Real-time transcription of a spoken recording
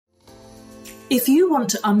If you want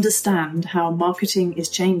to understand how marketing is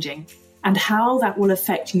changing and how that will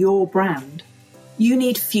affect your brand, you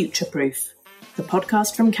need Future Proof, the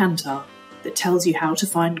podcast from Kantar that tells you how to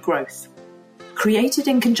find growth. Created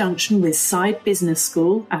in conjunction with Side Business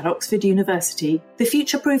School at Oxford University, the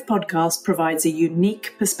Future Proof podcast provides a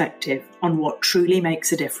unique perspective on what truly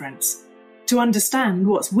makes a difference. To understand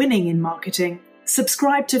what's winning in marketing,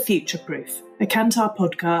 subscribe to Future Proof, a Kantar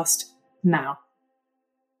podcast, now.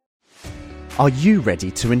 Are you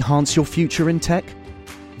ready to enhance your future in tech?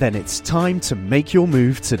 Then it's time to make your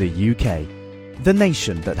move to the UK, the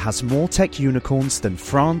nation that has more tech unicorns than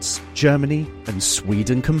France, Germany, and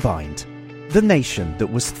Sweden combined. The nation that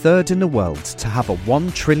was third in the world to have a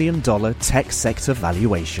 $1 trillion tech sector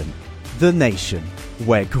valuation. The nation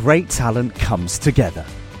where great talent comes together.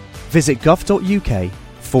 Visit gov.uk/great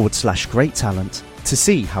talent to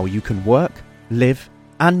see how you can work, live,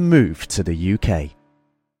 and move to the UK.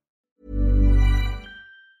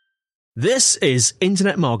 This is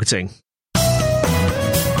Internet Marketing.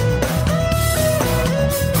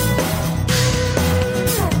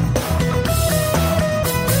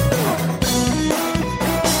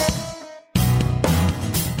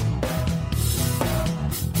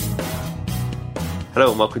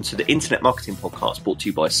 Hello and welcome to the Internet Marketing Podcast brought to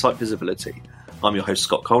you by Site Visibility. I'm your host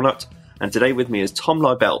Scott Colnut, and today with me is Tom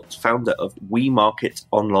Libelt, founder of We Market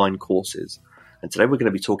Online Courses. And today we're going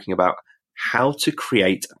to be talking about how to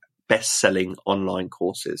create best-selling online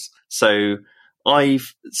courses. So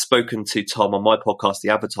I've spoken to Tom on my podcast,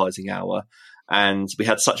 The Advertising Hour, and we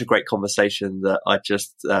had such a great conversation that I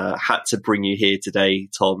just had to bring you here today,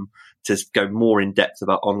 Tom, to go more in depth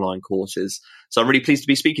about online courses. So I'm really pleased to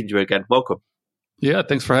be speaking to you again. Welcome. Yeah,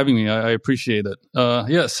 thanks for having me. I appreciate it.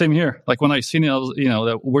 Yeah, same here. Like when I seen it, I was,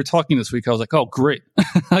 that we're talking this week, I was like, oh, great.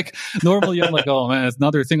 Like normally I'm like, oh man, it's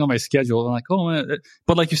another thing on my schedule. I'm like, oh man.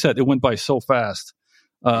 But like you said, it went by so fast.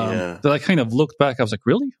 That I kind of looked back. I was like,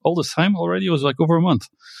 really? All this time already? It was like over a month.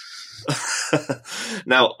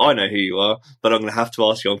 Now, I know who you are, but I'm going to have to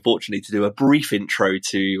ask you, unfortunately, to do a brief intro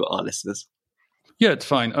to our listeners. Yeah, it's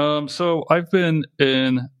fine. So I've been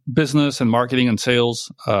in business and marketing and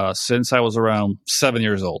sales since I was around 7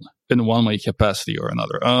 years old in one way capacity or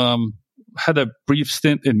another. Had a brief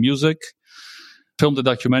stint in music, filmed a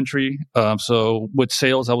documentary. So with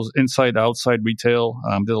sales, I was inside, outside retail,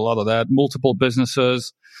 did a lot of that, multiple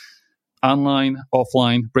businesses, online,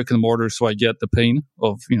 offline, brick and mortar. So I get the pain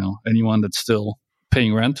of, anyone that's still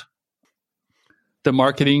paying rent. The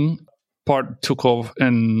marketing part took off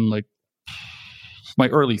in like my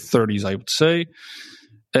early 30s, I would say.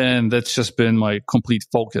 And that's just been my complete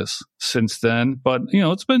focus since then. But,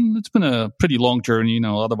 it's been a pretty long journey,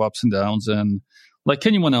 a lot of ups and downs. And like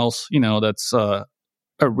anyone else, that's a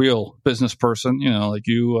real business person, like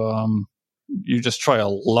you just try a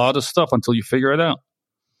lot of stuff until you figure it out.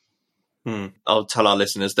 I'll tell our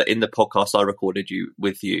listeners that in the podcast I recorded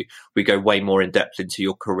with you, we go way more in depth into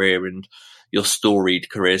your career and your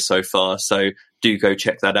storied career so far. So do go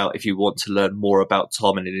check that out if you want to learn more about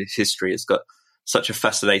Tom and his history. It's got such a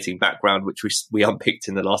fascinating background, which we unpicked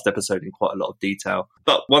in the last episode in quite a lot of detail.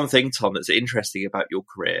 But one thing, Tom, that's interesting about your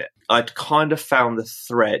career, I'd kind of found the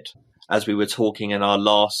thread as we were talking in our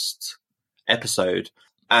last episode.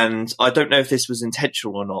 And I don't know if this was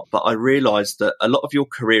intentional or not, but I realized that a lot of your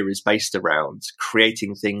career is based around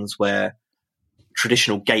creating things where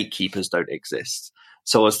traditional gatekeepers don't exist.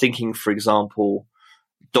 So I was thinking, for example,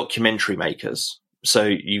 documentary makers. So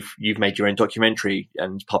you've made your own documentary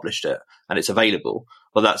and published it, and it's available.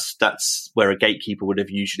 Well, that's where a gatekeeper would have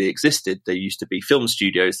usually existed. There used to be film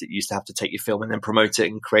studios that used to have to take your film and then promote it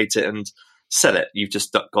and create it and sell it. You've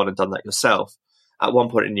just gone and done that yourself. At one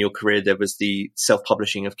point in your career, there was the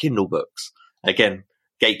self-publishing of Kindle books. Again,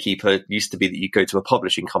 gatekeeper used to be that you go to a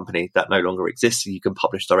publishing company. That no longer exists, so you can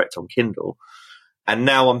publish direct on Kindle. And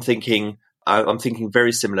now I'm thinking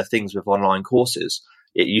very similar things with online courses.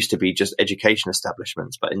 It used to be just education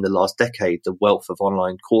establishments, but in the last decade, the wealth of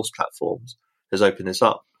online course platforms has opened this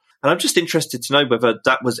up. And I'm just interested to know whether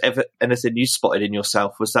that was ever anything you spotted in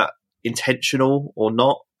yourself. Was that intentional or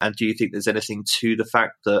not? And do you think there's anything to the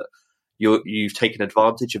fact that you've taken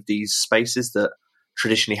advantage of these spaces that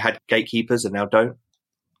traditionally had gatekeepers and now don't?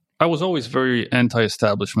 I was always very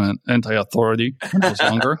anti-establishment, anti-authority when I was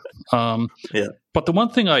younger. Yeah. But the one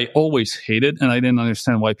thing I always hated, and I didn't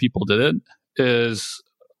understand why people did it, is,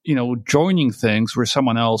 joining things where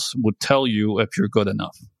someone else would tell you if you're good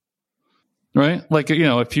enough. Right? Like,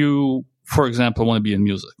 if you, for example, want to be in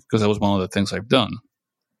music, because that was one of the things I've done.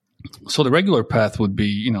 So the regular path would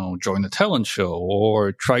be, join a talent show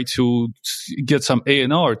or try to get some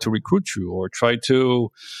A&R to recruit you or try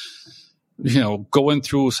to going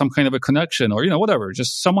through some kind of a connection or, whatever.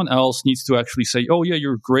 Just someone else needs to actually say, oh, yeah,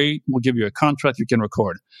 you're great. We'll give you a contract. You can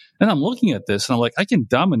record. And I'm looking at this and I'm like, I can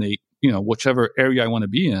dominate, whichever area I want to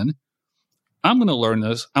be in. I'm going to learn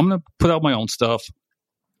this. I'm going to put out my own stuff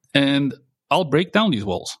and I'll break down these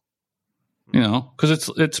walls, because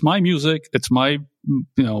it's my music. It's my,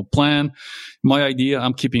 plan, my idea.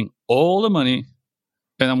 I'm keeping all the money.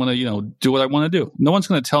 And I'm going to, do what I want to do. No one's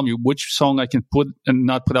going to tell me which song I can put and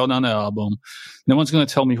not put out on the album. No one's going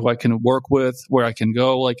to tell me who I can work with, where I can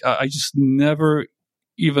go. Like, I just never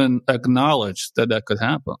even acknowledged that could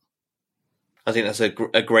happen. I think that's a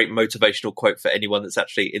great motivational quote for anyone that's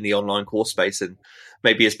actually in the online course space and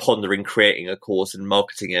maybe is pondering creating a course and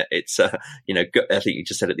marketing it. It's, I think you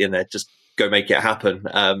just said at the end there, just go make it happen,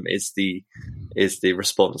 is the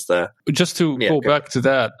response there. Just to go back to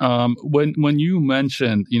that, when you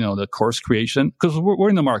mentioned, the course creation, because we're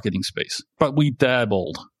in the marketing space, but we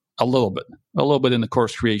dabbled a little bit in the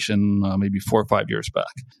course creation, maybe 4 or 5 years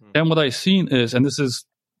back. And what I've seen is, and this is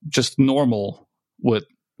just normal with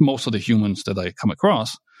most of the humans that I come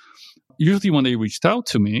across, usually when they reached out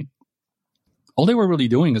to me, all they were really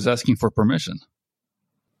doing is asking for permission.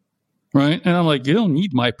 Right. And I'm like, you don't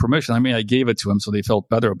need my permission. I mean, I gave it to them so they felt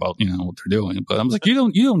better about, what they're doing. But I'm like, you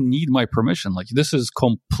don't need my permission. Like, this is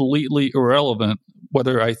completely irrelevant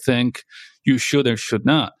whether I think you should or should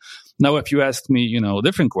not. Now, if you ask me,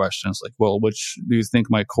 different questions like, well, which do you think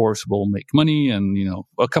my course will make money? And,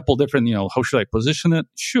 a couple different, how should I position it?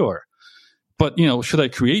 Sure. But, should I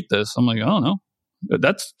create this? I'm like, I don't know.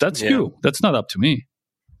 That's you. That's not up to me.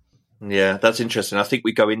 Yeah, that's interesting. I think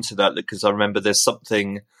we go into that because I remember there's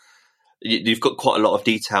something. You've got quite a lot of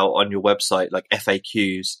detail on your website, like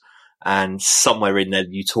FAQs, and somewhere in there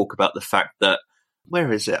you talk about the fact that,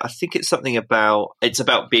 where is it? I think it's something about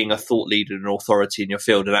being a thought leader and an authority in your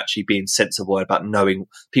field and actually being sensible about knowing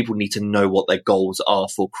people need to know what their goals are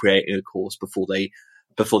for creating a course before they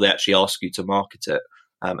actually ask you to market it,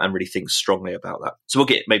 and really think strongly about that. So we'll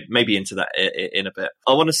get maybe into that in a bit.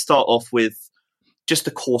 I want to start off with just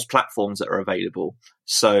the course platforms that are available.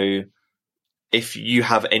 So if you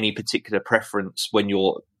have any particular preference when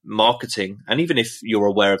you're marketing, and even if you're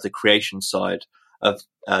aware of the creation side of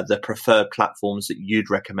the preferred platforms that you'd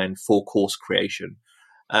recommend for course creation,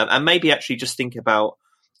 and maybe actually just think about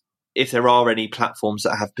if there are any platforms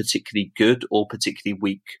that have particularly good or particularly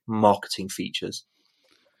weak marketing features.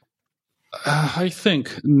 I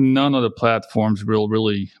think none of the platforms will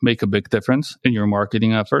really make a big difference in your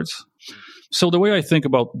marketing efforts. So the way I think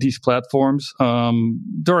about these platforms,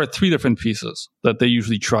 there are 3 different pieces that they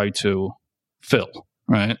usually try to fill,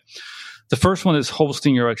 right? The first one is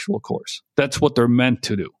hosting your actual course. That's what they're meant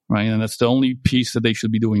to do, right? And that's the only piece that they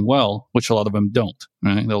should be doing well, which a lot of them don't,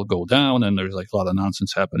 right? They'll go down and there's like a lot of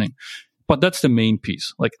nonsense happening. But that's the main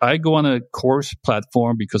piece. Like, I go on a course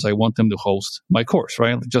platform because I want them to host my course,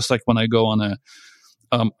 right? Just like when I go on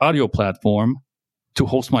a audio platform to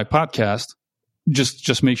host my podcast,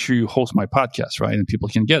 just make sure you host my podcast, right? And people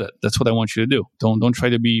can get it. That's what I want you to do. Don't try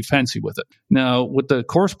to be fancy with it. Now, with the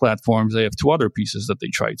course platforms, they have 2 other pieces that they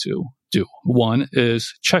try to do. One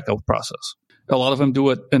is checkout process. A lot of them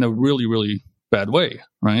do it in a really, really bad way,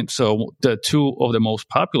 right? So the 2 of the most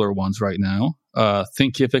popular ones right now,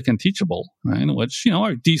 Thinkific and Teachable, right? Which,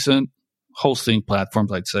 are decent hosting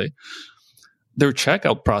platforms, I'd say. Their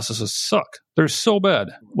checkout processes suck. They're so bad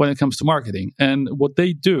when it comes to marketing. And what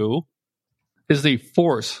they do is they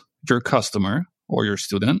force your customer or your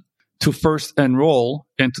student to first enroll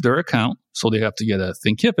into their account. So they have to get a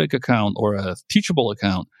Thinkific account or a Teachable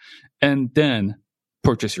account and then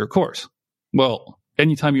purchase your course. Well,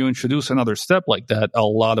 anytime you introduce another step like that, a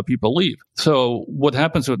lot of people leave. So what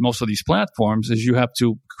happens with most of these platforms is you have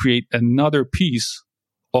to create another piece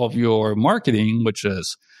of your marketing, which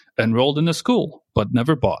is enrolled in the school, but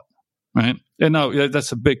never bought, right? And now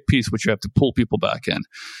that's a big piece which you have to pull people back in.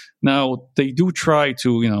 Now, they do try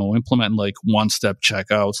to, implement like one-step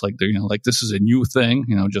checkouts, like they're, like this is a new thing,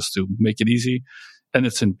 just to make it easy. And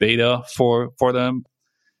it's in beta for them.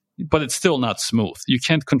 But it's still not smooth. You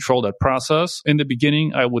can't control that process. In the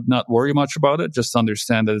beginning, I would not worry much about it. Just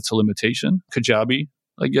understand that it's a limitation. Kajabi,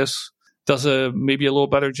 I guess, does maybe a little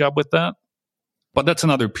better job with that. But that's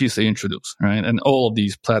another piece they introduce, right? And all of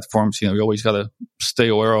these platforms, you always got to stay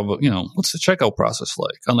aware of, what's the checkout process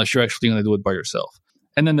like, unless you're actually going to do it by yourself.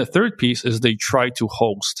 And then the third piece is they try to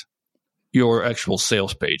host your actual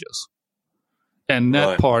sales pages. And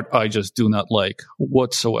that part I just do not like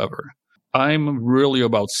whatsoever. I'm really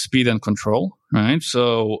about speed and control, right?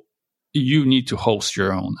 So you need to host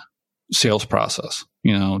your own sales process.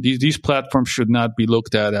 These platforms should not be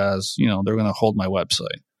looked at as, they're going to hold my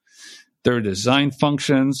website. Their design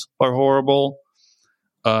functions are horrible.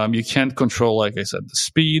 You can't control, like I said, the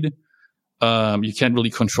speed. You can't really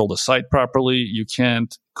control the site properly. You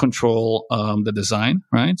can't control the design,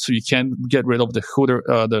 right? So you can't get rid of the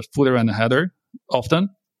footer and the header often.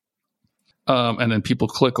 And then people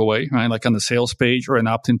click away, right? Like on the sales page or an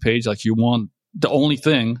opt-in page, like you want the only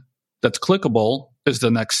thing that's clickable is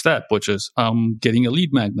the next step, which is getting a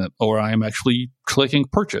lead magnet, or I'm actually clicking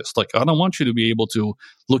purchase. Like, I don't want you to be able to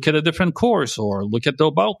look at a different course or look at the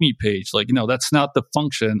About Me page. Like, that's not the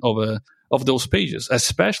function of those pages,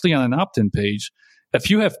 especially on an opt-in page. If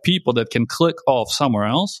you have people that can click off somewhere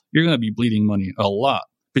else, you're going to be bleeding money a lot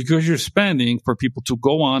because you're spending for people to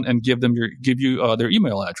go on and give you their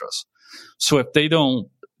email address. So if they don't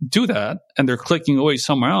do that and they're clicking away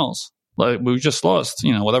somewhere else, like we just lost,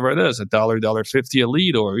 whatever it is, $1.50 a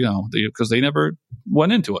lead, or, because they never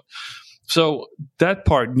went into it. So that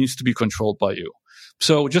part needs to be controlled by you.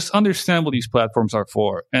 So just understand what these platforms are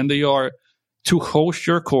for. And they are to host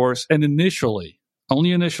your course. And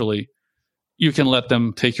only initially, you can let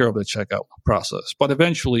them take care of the checkout process. But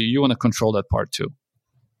eventually, you want to control that part too.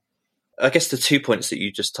 I guess the 2 points that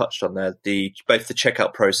you just touched on there, both the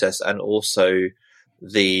checkout process and also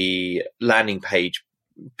the landing page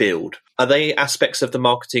build, are they aspects of the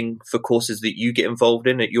marketing for courses that you get involved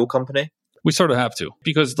in at your company? We sort of have to,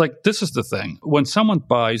 because this is the thing. When someone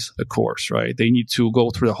buys a course, right, they need to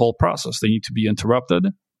go through the whole process. They need to be interrupted.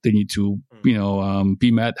 They need to,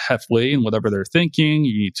 be met halfway in whatever they're thinking.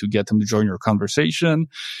 You need to get them to join your conversation.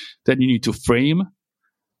 Then you need to frame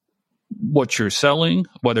what you're selling,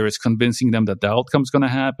 whether it's convincing them that the outcome's going to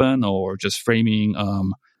happen or just framing.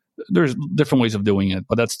 There's different ways of doing it,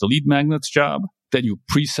 but that's the lead magnet's job. Then you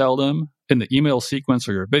pre-sell them in the email sequence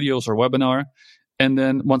or your videos or webinar. And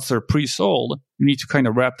then once they're pre-sold, you need to kind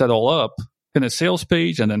of wrap that all up in a sales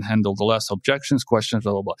page and then handle the last objections, questions,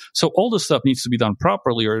 blah, blah, blah. So all this stuff needs to be done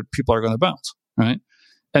properly or people are going to bounce, right?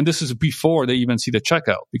 And this is before they even see the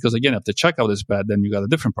checkout. Because again, if the checkout is bad, then you got a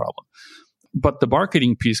different problem. But the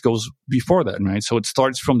marketing piece goes before that, right? So it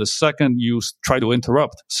starts from the second you try to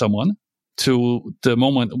interrupt someone to the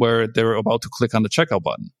moment where they're about to click on the checkout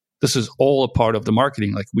button. This is all a part of the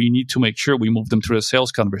marketing. Like, we need to make sure we move them through the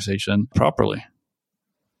sales conversation properly.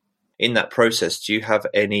 In that process, do you have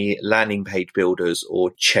any landing page builders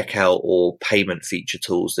or checkout or payment feature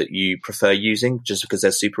tools that you prefer using just because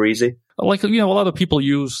they're super easy? Like, a lot of people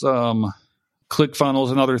use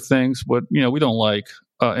ClickFunnels and other things, but, we don't like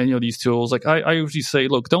any of these tools. Like, I usually say,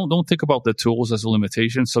 look, don't think about the tools as a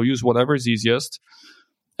limitation. So use whatever is easiest.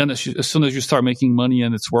 And as soon as you start making money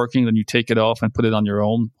and it's working, then you take it off and put it on your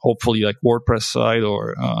own, hopefully like WordPress site,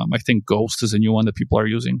 or I think Ghost is a new one that people are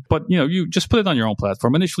using. But, you just put it on your own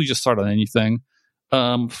platform. Initially, just start on anything.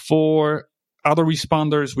 For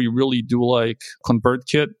autoresponders, we really do like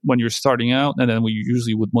ConvertKit when you're starting out. And then we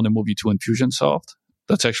usually would want to move you to Infusionsoft.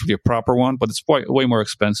 That's actually a proper one, but it's way more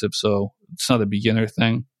expensive. So it's not a beginner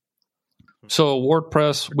thing. So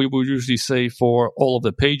WordPress, we would usually say for all of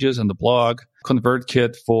the pages and the blog,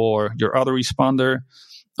 ConvertKit for your autoresponder.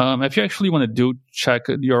 If you actually want to do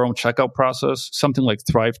your own checkout process, something like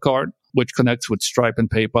ThriveCart, which connects with Stripe and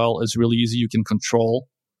PayPal, is really easy. You can control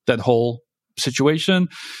that whole situation.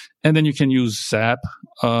 And then you can use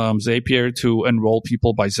Zapier to enroll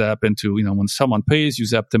people by Zap into, when someone pays, you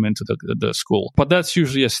zap them into the school. But that's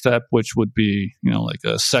usually a step which would be, like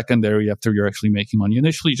a secondary after you're actually making money.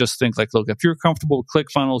 Initially, just think like, look, if you're comfortable with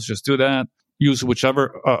ClickFunnels, just do that. Use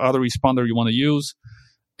whichever autoresponder you want to use.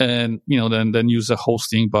 And, then use the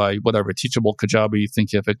hosting by whatever, Teachable, Kajabi,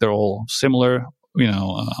 Thinkific, they're all similar. You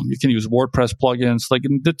can use WordPress plugins. Like,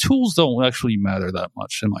 the tools don't actually matter that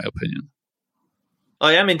much, in my opinion.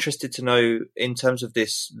 I am interested to know, in terms of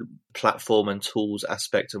this platform and tools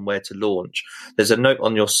aspect and where to launch, there's a note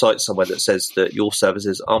on your site somewhere that says that your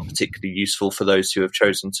services aren't particularly useful for those who have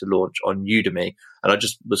chosen to launch on Udemy. And I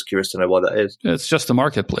just was curious to know why that is. It's just a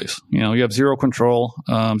marketplace. You have zero control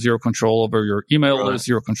over your email list,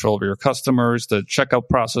 zero control over your customers, the checkout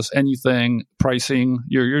process, anything, pricing.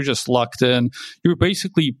 You're just locked in. You're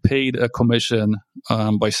basically paid a commission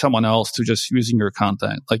by someone else to just using your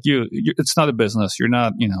content. Like it's not a business. You're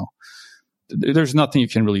not, there's nothing you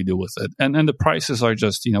can really do with it. And the prices are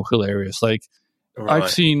just, hilarious. Like, right.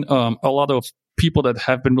 I've seen a lot of people that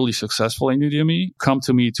have been really successful in Udemy come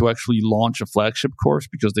to me to actually launch a flagship course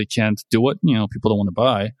because they can't do it. People don't want to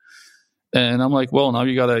buy. And I'm like, well, now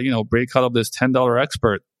you got to, break out of this $10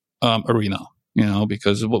 expert arena,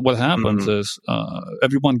 because what happens is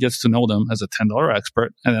everyone gets to know them as a $10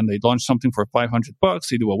 expert, and then they launch something for $500.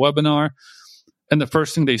 They do a webinar. And the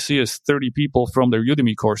first thing they see is 30 people from their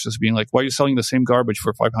Udemy courses being like, why are you selling the same garbage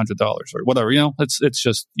for $500 or whatever? It's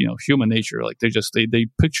just, human nature. Like they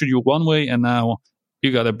pictured you one way and now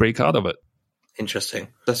you got to break out of it. Interesting.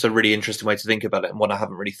 That's a really interesting way to think about it, and one I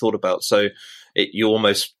haven't really thought about. So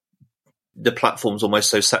the platform's almost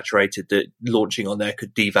so saturated that launching on there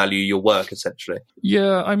could devalue your work, essentially.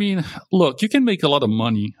 Yeah, I mean, look, you can make a lot of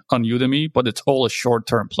money on Udemy, but it's all a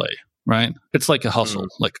short-term play, right? It's like a hustle.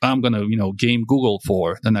 Like, I'm going to, game Google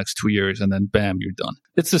for the next 2 years, and then bam, you're done.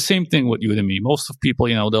 It's the same thing with Udemy. Most of people,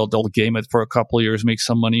 they'll game it for a couple of years, make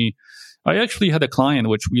some money. I actually had a client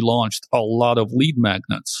which we launched a lot of lead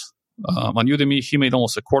magnets. On Udemy, he made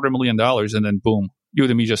almost $250,000, and then boom,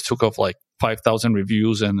 Udemy just took off like 5,000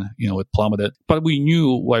 reviews and, it plummeted. But we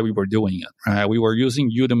knew why we were doing it. Right? We were using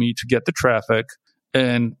Udemy to get the traffic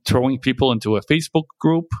and throwing people into a Facebook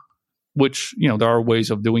group, which, there are ways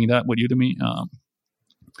of doing that with Udemy.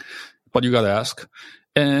 But you got to ask.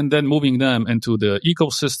 And then moving them into the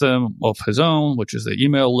ecosystem of his own, which is the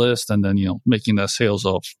email list, and then, making that sales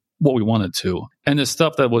of what we wanted to. And the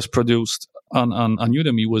stuff that was produced on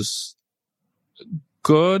Udemy was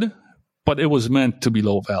good, but it was meant to be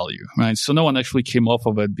low value, right? So no one actually came off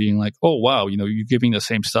of it being like, oh, wow, you're giving the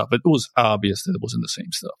same stuff. It was obvious that it wasn't the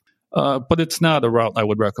same stuff. But it's not a route I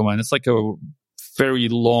would recommend. It's like a very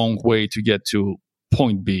long way to get to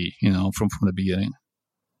point B, from the beginning.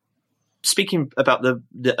 Speaking about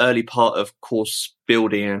the early part of course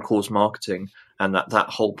building and course marketing and that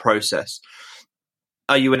whole process,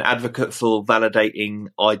 are you an advocate for validating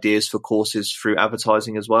ideas for courses through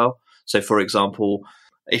advertising as well? So, for example,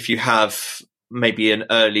 if you have maybe an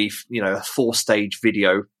early, a 4-stage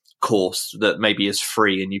video course that maybe is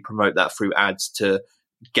free and you promote that through ads to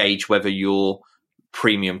gauge whether your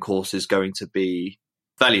premium course is going to be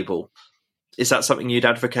valuable. Is that something you'd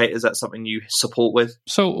advocate? Is that something you support with?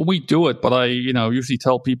 So we do it, but I, usually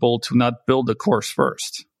tell people to not build the course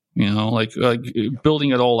first. Like building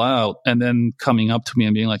it all out and then coming up to me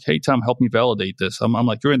and being like, hey, Tom, help me validate this. I'm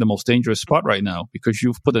like, you're in the most dangerous spot right now because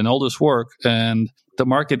you've put in all this work and the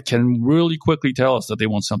market can really quickly tell us that they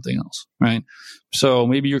want something else, right? So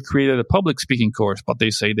maybe you created a public speaking course, but they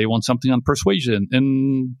say they want something on persuasion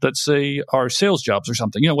and let's say our sales jobs or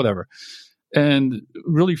something, whatever. And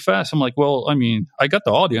really fast, I'm like, well, I mean, I got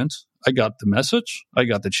the audience, I got the message, I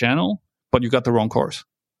got the channel, but you got the wrong course.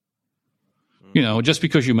 Just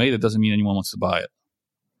because you made it doesn't mean anyone wants to buy it.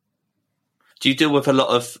 Do you deal with a lot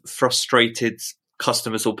of frustrated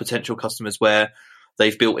customers or potential customers where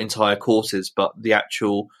they've built entire courses, but the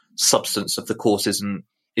actual substance of the course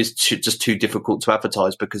is just too difficult to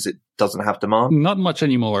advertise because it doesn't have demand? Not much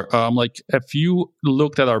anymore. Like if you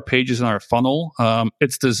looked at our pages in our funnel,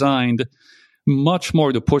 it's designed much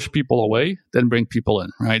more to push people away than bring people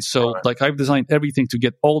in, right? So like I've designed everything to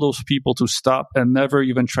get all those people to stop and never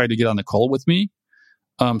even try to get on a call with me.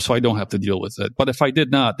 So I don't have to deal with it. But if I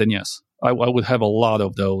did not, then yes, I would have a lot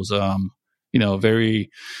of those,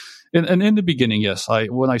 very, and in the beginning, yes,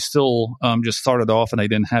 when I still just started off and I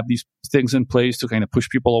didn't have these things in place to kind of push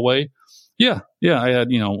people away. Yeah, I had,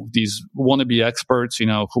 these wannabe experts,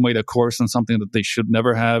 who made a course on something that they should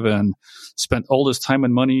never have and spent all this time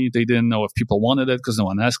and money. They didn't know if people wanted it because no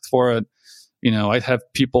one asked for it. I'd have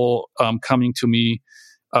people coming to me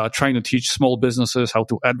trying to teach small businesses how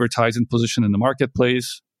to advertise and position in the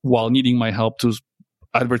marketplace while needing my help to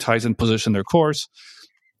advertise and position their course.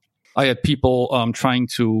 I had people trying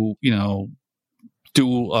to,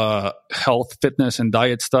 do health, fitness, and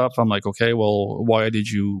diet stuff. I'm like, okay, well, why did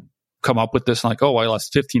you come up with this? I'm like, oh, I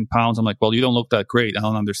lost 15 pounds. I'm like, well, you don't look that great. I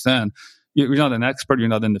don't understand. You're not an expert. You're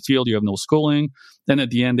not in the field. You have no schooling. Then at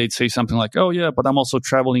the end, they'd say something like, oh, yeah, but I'm also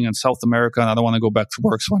traveling in South America and I don't want to go back to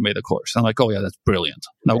work. So I made a course. I'm like, oh, yeah, that's brilliant.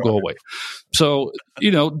 Now go away. So,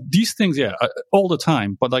 these things, yeah, all the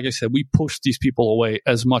time. But like I said, we push these people away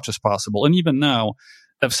as much as possible. And even now,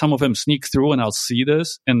 if some of them sneak through and I'll see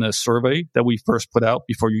this in the survey that we first put out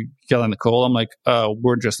before you get on the call, I'm like,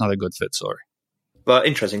 we're just not a good fit. Sorry. Well,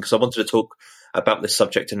 interesting, because I wanted to talk about this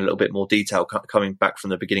subject in a little bit more detail, coming back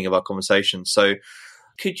from the beginning of our conversation. So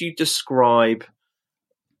could you describe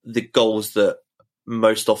the goals that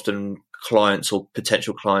most often clients or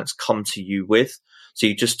potential clients come to you with? So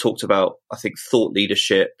you just talked about, I think, thought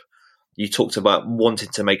leadership. You talked about wanting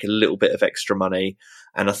to make a little bit of extra money.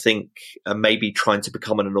 And I think maybe trying to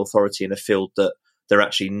become an authority in a field that they're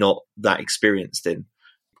actually not that experienced in.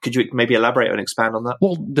 Could you maybe elaborate and expand on that?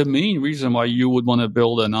 Well, the main reason why you would want to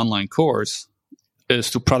build an online course is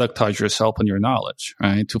to productize yourself and your knowledge,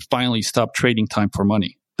 right? To finally stop trading time for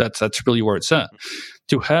money. That's really where it's at.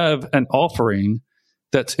 To have an offering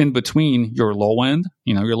that's in between your low end,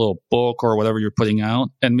 your little book or whatever you're putting out,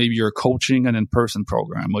 and maybe your coaching and in-person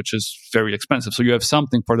program, which is very expensive. So you have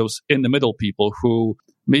something for those in the middle people who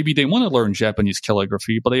maybe they want to learn Japanese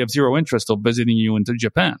calligraphy, but they have zero interest of visiting you into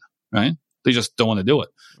Japan, right? They just don't want to do it.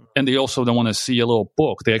 And they also don't want to see a little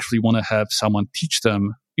book. They actually want to have someone teach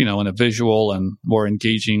them, in a visual and more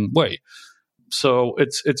engaging way. So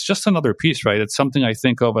it's just another piece, right? It's something I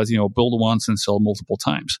think of as, build once and sell multiple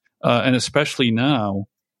times. And especially now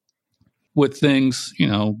with things,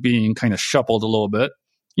 being kind of shuffled a little bit,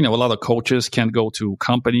 a lot of coaches can't go to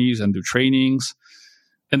companies and do trainings,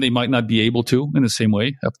 and they might not be able to in the same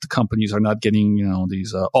way if the companies are not getting,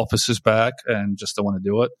 these offices back and just don't want to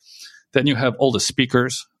do it. Then you have all the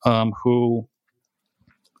speakers who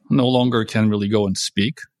no longer can really go and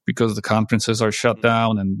speak because the conferences are shut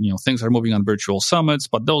down and, things are moving on virtual summits,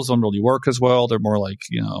 but those don't really work as well. They're more like,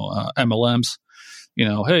 MLMs,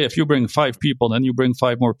 hey, if you bring 5 people, then you bring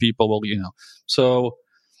 5 more people. Well, so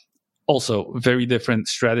also very different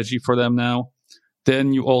strategy for them now.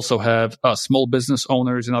 Then you also have small business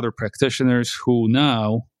owners and other practitioners who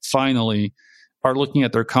now finally are looking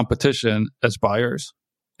at their competition as buyers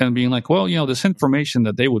and being like, well, this information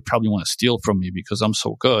that they would probably want to steal from me because I'm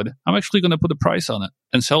so good, I'm actually going to put a price on it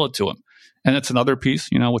and sell it to them. And it's another piece,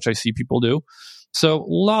 which I see people do. So a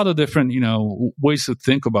lot of different, ways to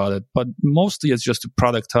think about it, but mostly it's just to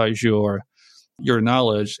productize your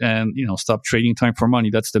knowledge and, stop trading time for money.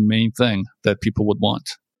 That's the main thing that people would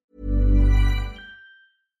want.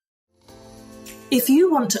 If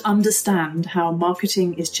you want to understand how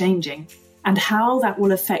marketing is changing and how that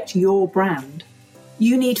will affect your brand,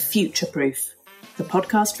 you need Future Proof, the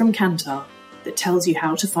podcast from Kantar that tells you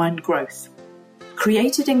how to find growth.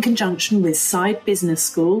 Created in conjunction with Side Business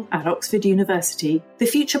School at Oxford University, the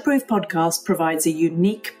Future Proof podcast provides a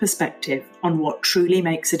unique perspective on what truly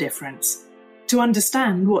makes a difference. To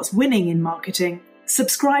understand what's winning in marketing,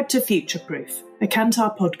 subscribe to Future Proof, a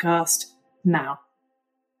Kantar podcast, now.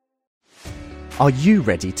 Are you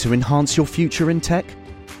ready to enhance your future in tech?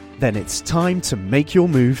 Then it's time to make your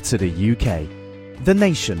move to the UK, the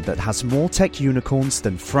nation that has more tech unicorns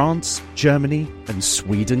than France, Germany, and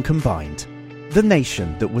Sweden combined. The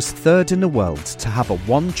nation that was third in the world to have a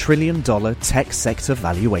 $1 trillion tech sector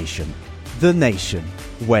valuation. The nation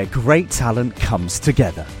where great talent comes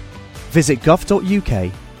together. Visit gov.uk/great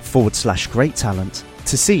talent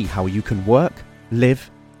to see how you can work, live,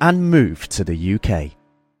 and move to the UK.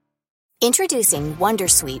 Introducing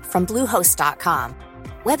Wondersuite from Bluehost.com.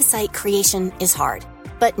 Website creation is hard,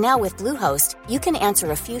 but now with Bluehost, you can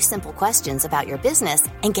answer a few simple questions about your business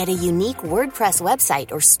and get a unique WordPress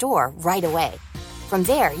website or store right away. From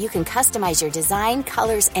there, you can customize your design,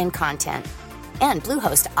 colors, and content. And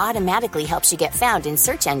Bluehost automatically helps you get found in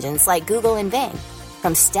search engines like Google and Bing.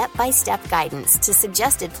 From step-by-step guidance to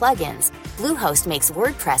suggested plugins, Bluehost makes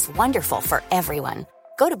WordPress wonderful for everyone.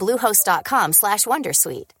 Go to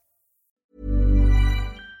bluehost.com/wondersuite.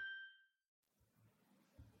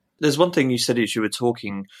 There's one thing you said as you were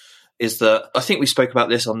talking is that I think we spoke about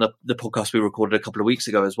this on the podcast we recorded a couple of weeks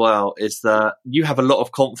ago as well, is that you have a lot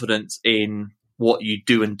of confidence in what you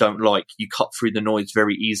do and don't like. You cut through the noise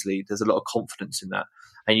very easily. There's a lot of confidence in that.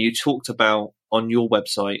 And you talked about on your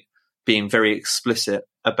website being very explicit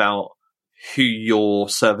about who your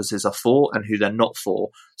services are for and who they're not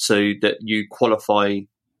for, so that you qualify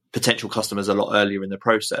potential customers a lot earlier in the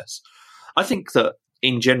process. I think that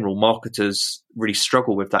in general, marketers really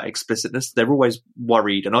struggle with that explicitness. They're always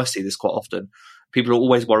worried, and I see this quite often. People are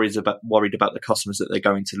always worried about the customers that they're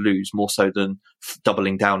going to lose, more so than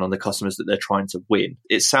doubling down on the customers that they're trying to win.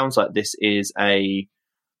 It sounds like this is an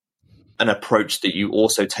approach that you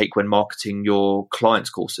also take when marketing your clients'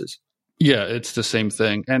 courses. Yeah, it's the same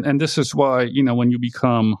thing. And this is why, when you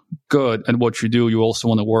become good at what you do, you also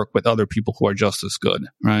want to work with other people who are just as good,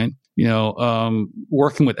 right?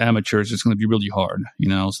 Working with amateurs is going to be really hard.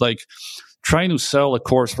 It's like trying to sell a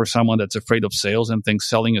course for someone that's afraid of sales and thinks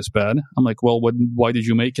selling is bad. I'm like, well, why did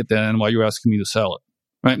you make it then? Why are you asking me to sell it?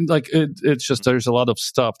 Right? Like it's just, there's a lot of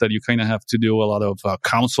stuff that you kind of have to do a lot of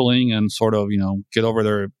counseling and sort of, get over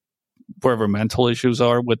their whatever mental issues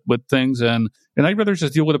are with things. And I'd rather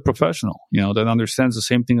just deal with a professional, that understands the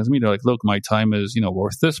same thing as me. They're like, look, my time is,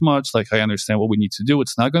 worth this much. Like, I understand what we need to do.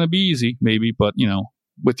 It's not going to be easy, maybe, but,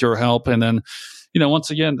 with your help. And then,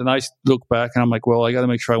 once again, then I look back and I'm like, well, I got to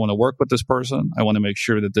make sure I want to work with this person. I want to make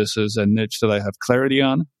sure that this is a niche that I have clarity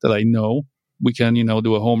on, that I know we can,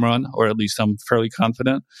 do a home run, or at least I'm fairly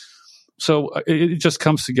confident. So it just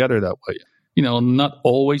comes together that way. Not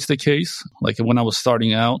always the case. Like when I was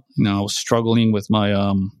starting out, I was struggling with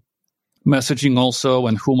my messaging also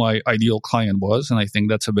and who my ideal client was. And I think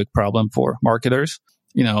that's a big problem for marketers.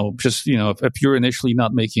 if you're initially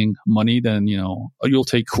not making money, then, you'll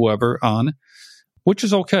take whoever on, which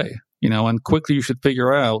is okay, and quickly you should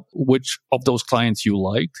figure out which of those clients you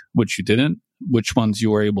liked, which you didn't, which ones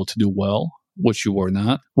you were able to do well, which you were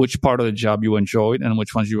not, which part of the job you enjoyed, and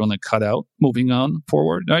which ones you want to cut out moving on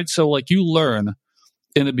forward, right? So like you learn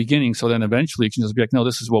in the beginning, so then eventually you can just be like, no,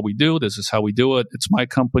 this is what we do. This is how we do it. It's my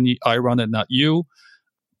company. I run it, not you.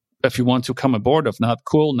 If you want to come aboard, if not,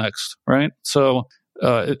 cool, next, right? So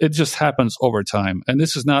it just happens over time. And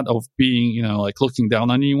this is not of being, like looking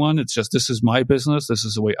down on anyone. It's just, this is my business. This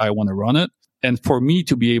is the way I want to run it. And for me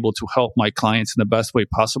to be able to help my clients in the best way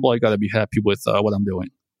possible, I got to be happy with what I'm doing.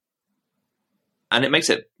 And it makes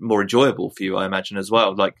it more enjoyable for you, I imagine, as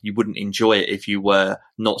well. Like you wouldn't enjoy it if you were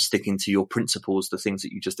not sticking to your principles, the things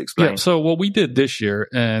that you just explained. Yeah, so what we did this year,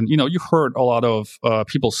 and, you heard a lot of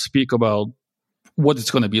people speak about what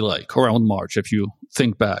it's going to be like around March if you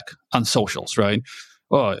think back on socials, right?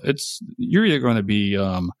 You're either going to be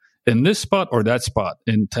in this spot or that spot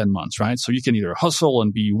in 10 months, right? So you can either hustle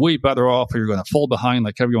and be way better off, or you're going to fall behind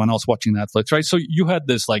like everyone else watching Netflix, right? So you had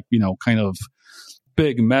this like, kind of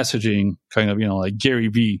big messaging kind of, like Gary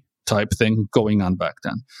Vee type thing going on back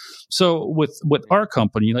then. So with our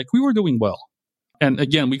company, like we were doing well. And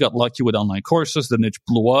again, we got lucky with online courses. The niche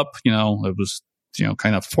blew up, it was,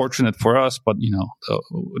 kind of fortunate for us, but,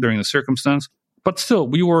 during the circumstance. But still,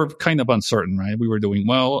 we were kind of uncertain, right? We were doing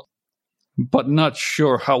well, but not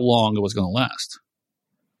sure how long it was going to last.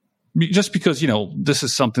 Just because, this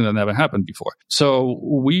is something that never happened before. So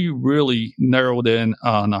we really narrowed in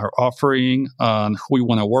on our offering, on who we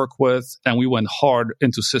want to work with, and we went hard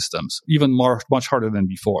into systems, even much harder than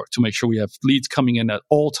before, to make sure we have leads coming in at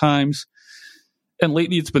all times. And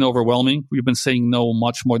lately, it's been overwhelming. We've been saying no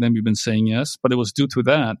much more than we've been saying yes, but it was due to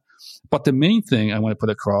that. But the main thing I want to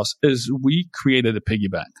put across is we created a piggy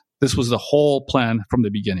bank. This was the whole plan from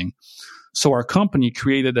the beginning. So our company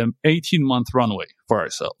created an 18-month runway for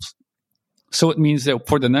ourselves. So it means that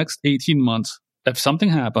for the next 18 months, if something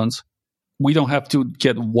happens, we don't have to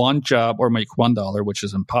get one job or make $1, which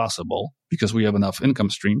is impossible because we have enough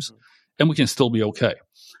income streams, and we can still be okay.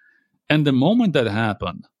 And the moment that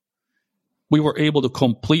happened, we were able to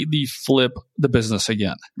completely flip the business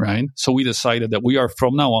again, right? So we decided that we are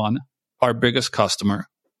from now on our biggest customer.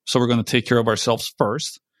 So we're going to take care of ourselves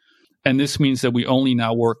first. And this means that we only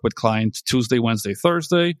now work with clients Tuesday, Wednesday,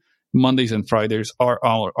 Thursday. Mondays and Fridays are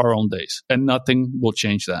our own days, and nothing will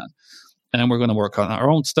change that. And we're going to work on our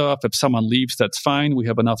own stuff. If someone leaves, that's fine. We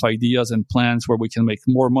have enough ideas and plans where we can make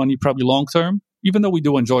more money, probably long term, even though we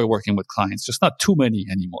do enjoy working with clients, just not too many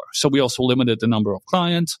anymore. So we also limited the number of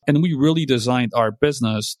clients, and we really designed our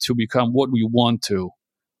business to become what we want to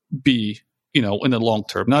be, in the long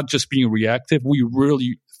term, not just being reactive. We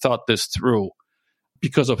really thought this through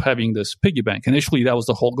because of having this piggy bank. Initially, that was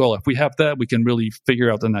the whole goal. If we have that, we can really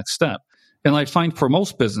figure out the next step. And I find for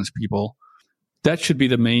most business people, that should be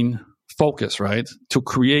the main focus, right? To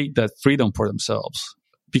create that freedom for themselves.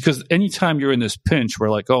 Because anytime you're in this pinch where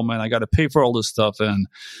like, oh man, I got to pay for all this stuff and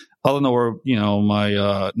I don't know where,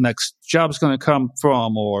 my next job's going to come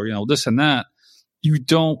from, or, this and that, you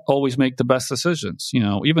don't always make the best decisions.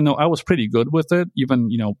 Even though I was pretty good with it, even,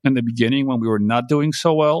 in the beginning when we were not doing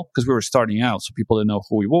so well, because we were starting out, so people didn't know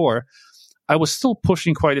who we were, I was still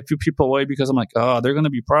pushing quite a few people away because I'm like, there are going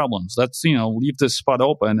to be problems. Let's, leave this spot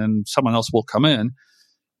open and someone else will come in.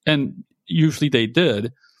 And usually they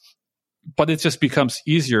did, but it just becomes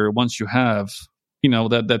easier once you have,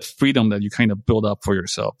 that freedom that you kind of build up for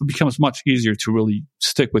yourself. It becomes much easier to really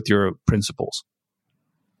stick with your principles.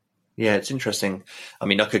 Yeah, it's interesting. I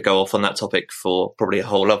mean, I could go off on that topic for probably a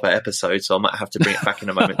whole other episode, so I might have to bring it back in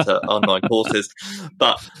a moment to online courses.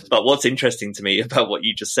 But what's interesting to me about what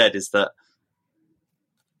you just said is that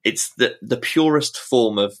it's the purest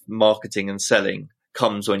form of marketing and selling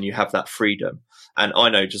comes when you have that freedom. And I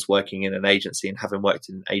know, just working in an agency and having worked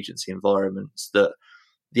in agency environments, that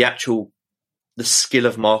the skill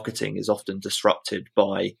of marketing is often disrupted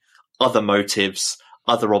by other motives,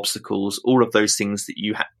 other obstacles, all of those things that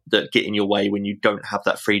that get in your way when you don't have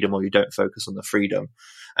that freedom or you don't focus on the freedom.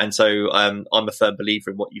 And so I'm a firm believer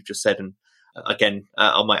in what you've just said. And again,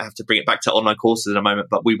 I might have to bring it back to online courses in a moment,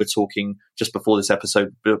 but we were talking just before this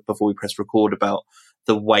episode, before we pressed record, about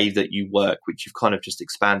the way that you work, which you've kind of just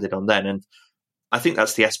expanded on then. And I think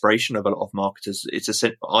that's the aspiration of a lot of marketers.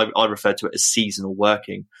 I refer to it as seasonal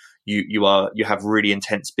working. You have really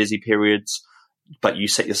intense busy periods, but you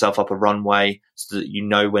set yourself up a runway so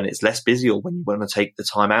that when it's less busy or when you want to take the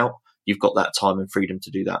time out, you've got that time and freedom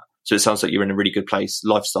to do that. So it sounds like you're in a really good place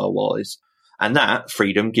lifestyle wise. And that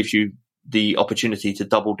freedom gives you the opportunity to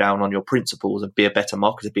double down on your principles and be a better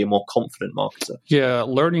marketer, be a more confident marketer. Yeah,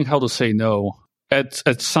 learning how to say no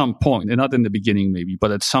at some point, and not in the beginning maybe,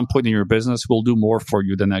 but at some point in your business will do more for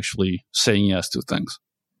you than actually saying yes to things.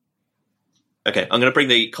 Okay, I'm going to bring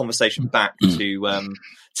the conversation back to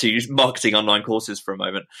marketing online courses for a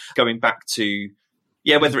moment. Going back to,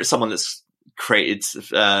 whether it's someone that's created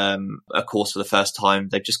a course for the first time,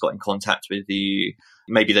 they've just got in contact with you,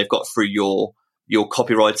 maybe they've got through your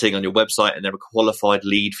copywriting on your website and they're a qualified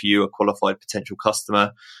lead for you, a qualified potential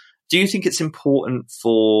customer. Do you think it's important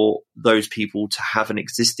for those people to have an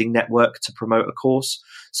existing network to promote a course?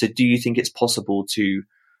 So do you think it's possible to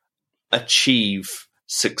achieve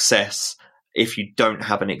success if you don't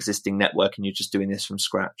have an existing network and you're just doing this from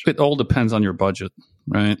scratch? It all depends on your budget,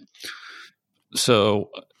 right? So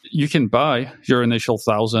you can buy your initial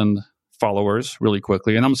 1,000 followers really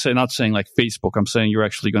quickly. And I'm not saying like Facebook. I'm saying you're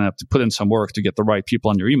actually going to have to put in some work to get the right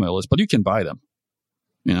people on your email list, but you can buy them,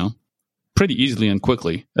 pretty easily and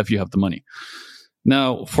quickly if you have the money.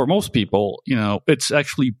 Now, for most people, it's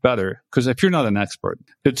actually better because if you're not an expert,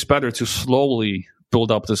 it's better to slowly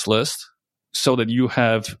build up this list so that you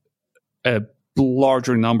have a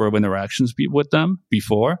larger number of interactions with them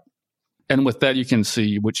before. And with that, you can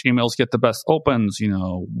see which emails get the best opens,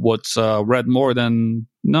 what's read more than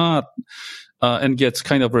not, and gets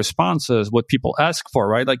kind of responses, what people ask for,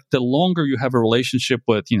 right? Like the longer you have a relationship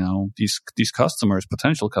with, these customers,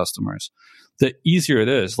 potential customers, the easier it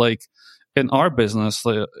is. Like in our business,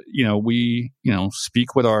 we,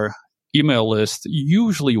 speak with our email list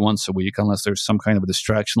usually once a week, unless there's some kind of a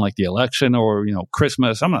distraction like the election or,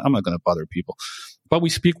 Christmas. I'm not going to bother people. But we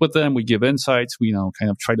speak with them, we give insights, we, kind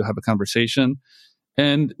of try to have a conversation.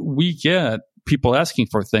 And we get people asking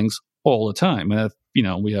for things all the time. And if,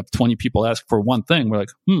 we have 20 people ask for one thing, we're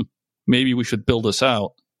like, maybe we should build this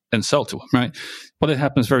out and sell to them, right? But it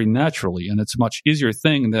happens very naturally. And it's a much easier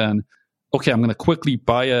thing than, okay, I'm going to quickly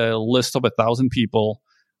buy a list of 1,000 people.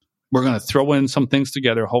 We're going to throw in some things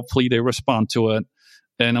together. Hopefully they respond to it.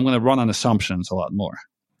 And I'm going to run on assumptions a lot more,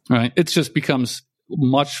 right? It just becomes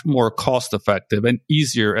much more cost effective and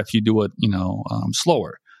easier if you do it,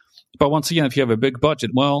 slower. But once again, if you have a big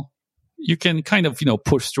budget, well, you can kind of,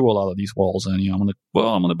 push through a lot of these walls. And, I'm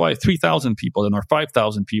going to buy 3,000 people and or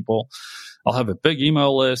 5,000 people. I'll have a big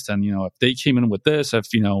email list. And, if they came in with this, if,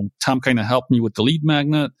 Tom kind of helped me with the lead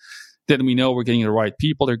magnet, then we know we're getting the right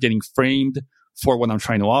people. They're getting framed for what I'm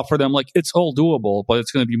trying to offer them. Like it's all doable, but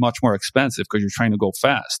it's going to be much more expensive because you're trying to go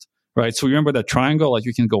fast, right? So remember that triangle, like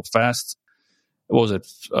you can go fast. What was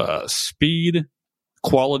it? Speed,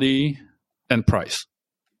 quality, and price,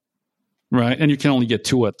 right? And you can only get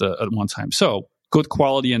two at one time. So good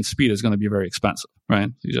quality and speed is going to be very expensive, right?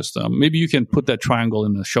 You just maybe you can put that triangle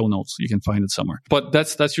in the show notes. You can find it somewhere. But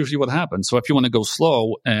that's usually what happens. So if you want to go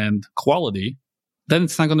slow and quality, then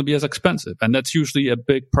it's not going to be as expensive. And that's usually a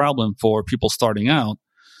big problem for people starting out.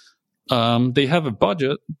 They have a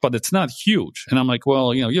budget, but it's not huge. And I'm like,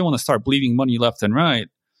 well, you don't want to start bleeding money left and right.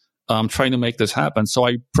 Trying to make this happen. So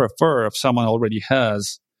I prefer if someone already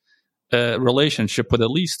has a relationship with at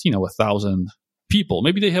least, 1,000 people.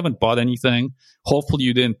 Maybe they haven't bought anything. Hopefully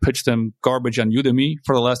you didn't pitch them garbage on Udemy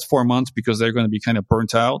for the last 4 months because they're going to be kind of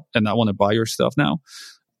burnt out and not want to buy your stuff now.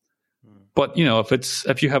 But,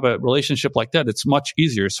 if you have a relationship like that, it's much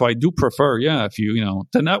easier. So I do prefer, if you,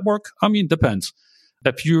 the network, depends.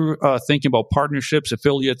 If you're thinking about partnerships,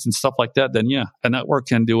 affiliates and stuff like that, then a network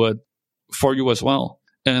can do it for you as well.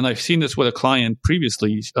 And I've seen this with a client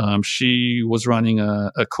previously. She was running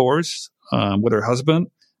a course with her husband,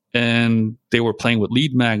 and they were playing with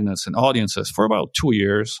lead magnets and audiences for about 2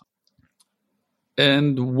 years.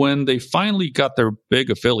 And when they finally got their big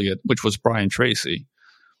affiliate, which was Brian Tracy,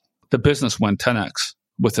 the business went 10x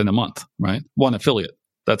within a month, right? One affiliate.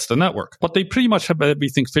 That's the network. But they pretty much have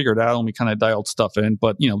everything figured out, and we kind of dialed stuff in.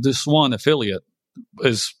 But, this one affiliate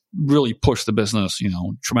is really pushed the business,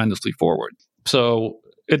 tremendously forward. So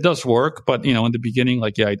it does work, but, in the beginning,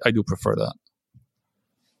 I do prefer that.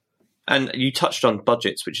 And you touched on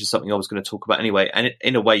budgets, which is something I was going to talk about anyway. And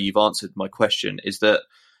in a way, you've answered my question, is that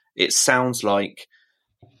it sounds like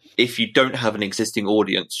if you don't have an existing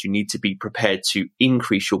audience, you need to be prepared to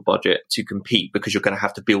increase your budget to compete because you're going to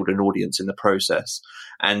have to build an audience in the process.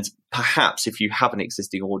 And perhaps if you have an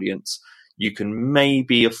existing audience, you can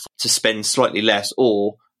maybe afford to spend slightly less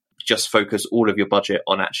or just focus all of your budget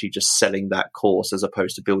on actually just selling that course as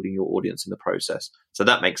opposed to building your audience in the process. So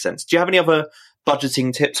that makes sense. Do you have any other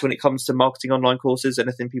budgeting tips when it comes to marketing online courses?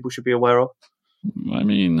 Anything people should be aware of?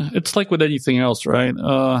 It's like with anything else, right?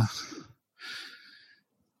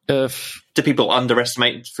 Do people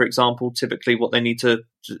underestimate, for example, typically what they need to?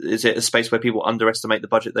 Is it a space where people underestimate the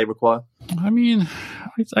budget they require? I mean,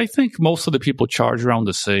 I think most of the people charge around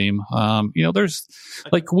the same. There's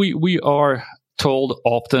like we are told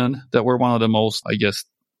often that we're one of the most, I guess,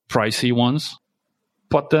 pricey ones,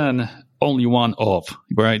 but then only one of,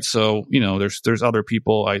 right? So, there's other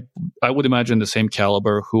people I would imagine the same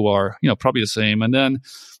caliber who are, probably the same. And then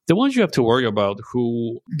the ones you have to worry about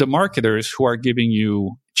the marketers who are giving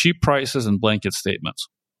you cheap prices and blanket statements.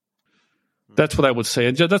 That's what I would say.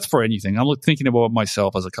 And that's for anything. I'm thinking about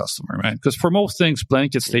myself as a customer, right? Because for most things,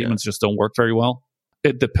 blanket statements just don't work very well.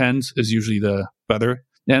 It depends is usually the better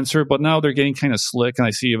answer. But now they're getting kind of slick. And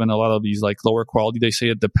I see even a lot of these like lower quality, they say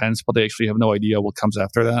it depends, but they actually have no idea what comes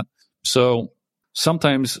after that. So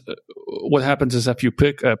sometimes what happens is if you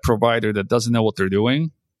pick a provider that doesn't know what they're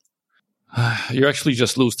doing, you actually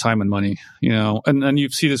just lose time and money, and you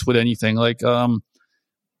see this with anything. Like,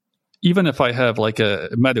 even if I have like a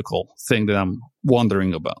medical thing that I'm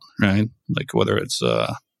wondering about, right? Like whether it's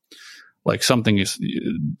like something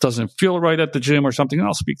doesn't feel right at the gym or something, and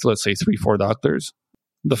I'll speak to, let's say, 3-4 doctors.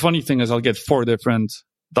 The funny thing is I'll get 4 different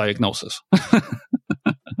diagnoses.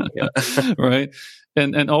 Right.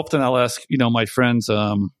 And often I'll ask, my friends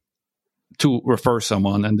to refer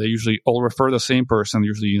someone, and they usually all refer the same person,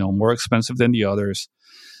 usually, more expensive than the others.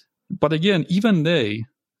 But again, even they,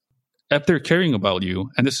 if they're caring about you,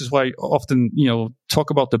 and this is why I often, talk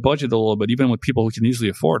about the budget a little bit, even with people who can easily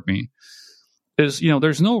afford me, is,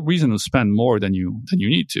 there's no reason to spend more than you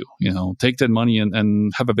need to, take that money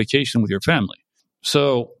and have a vacation with your family.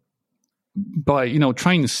 So by,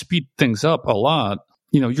 trying to speed things up a lot,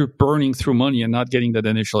 you're burning through money and not getting that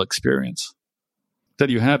initial experience that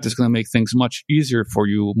you have that's going to make things much easier for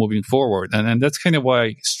you moving forward. And that's kind of why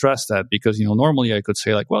I stress that, because, normally I could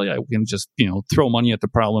say like, well, yeah, we can just, throw money at the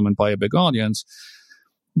problem and buy a big audience,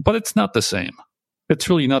 but it's not the same. It's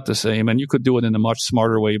really not the same. And you could do it in a much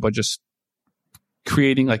smarter way by just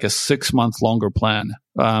creating like a 6-month longer plan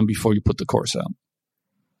before you put the course out.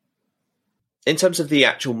 In terms of the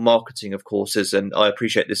actual marketing of courses, and I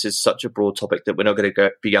appreciate this is such a broad topic that we're not going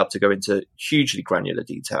to be able to go into hugely granular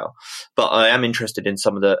detail, but I am interested in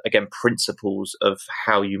some of the, again, principles of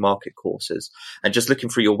how you market courses. And just looking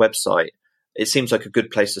through your website, it seems like a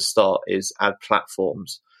good place to start is ad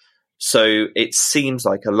platforms. So it seems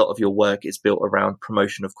like a lot of your work is built around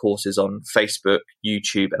promotion of courses on Facebook,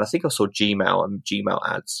 YouTube, and I think I saw Gmail and Gmail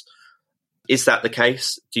ads. Is that the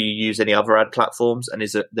case? Do you use any other ad platforms? And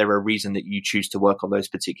is there a reason that you choose to work on those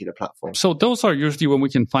particular platforms? So those are usually when we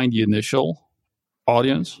can find the initial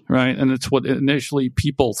audience, right? And it's what initially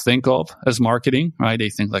people think of as marketing, right? They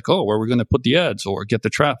think like, oh, where are we going to put the ads or get the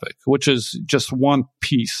traffic, which is just one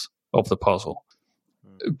piece of the puzzle.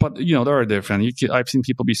 But, there are different. I've seen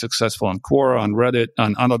people be successful on Quora, on Reddit,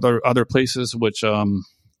 on other places, which,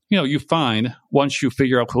 you find once you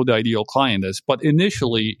figure out who the ideal client is. But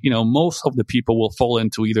initially, most of the people will fall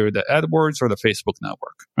into either the AdWords or the Facebook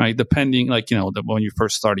network, right? Depending, when you're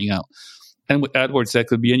first starting out. And with AdWords, that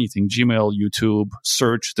could be anything: Gmail, YouTube,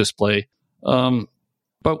 search, display.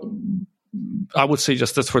 But I would say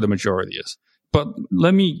just that's where the majority is. But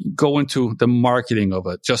let me go into the marketing of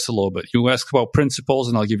it just a little bit. You ask about principles,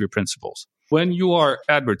 and I'll give you principles. When you are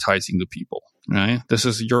advertising to people, right? This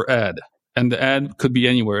is your ad. And the ad could be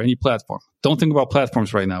anywhere, any platform. Don't think about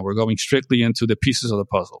platforms right now. We're going strictly into the pieces of the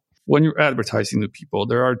puzzle. When you're advertising to people,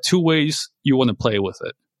 there are 2 ways you want to play with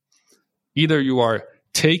it. Either you are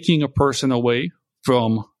taking a person away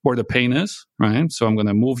from where the pain is, right? So I'm going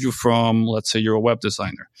to move you from, let's say you're a web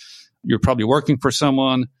designer. You're probably working for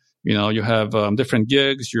someone, you have different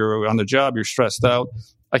gigs, you're on the job, you're stressed out.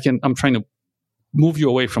 I'm trying to move you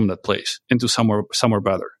away from that place into somewhere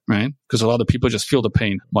better, right? Because a lot of people just feel the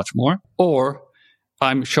pain much more. Or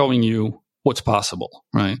I'm showing you what's possible,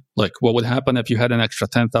 right? Like what would happen if you had an extra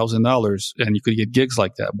 $10,000 and you could get gigs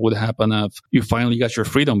like that? What would happen if you finally got your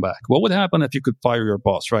freedom back? What would happen if you could fire your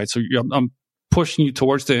boss, right? So I'm pushing you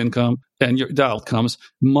towards the income and the outcomes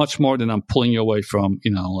much more than I'm pulling you away from,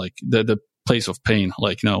 like the place of pain,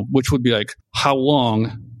 which would be like how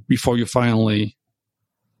long before you finally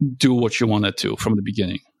do what you wanted to from the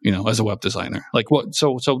beginning, as a web designer. Like what?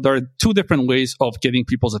 So there are 2 different ways of getting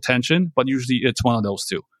people's attention, but usually it's one of those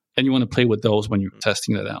 2. And you want to play with those when you're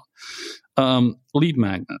testing that out. Lead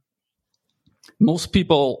magnet. Most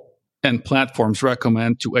people and platforms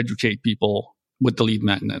recommend to educate people with the lead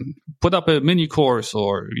magnet. Put up a mini course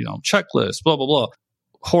or, checklist, blah, blah, blah.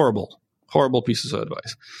 Horrible pieces of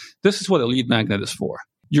advice. This is what a lead magnet is for.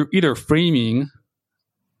 You're either framing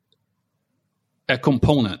a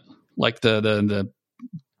component, like the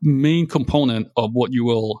main component of what you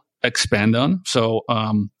will expand on. So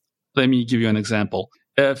let me give you an example.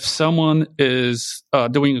 If someone is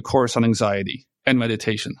doing a course on anxiety and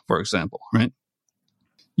meditation, for example, right?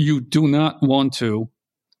 You do not want to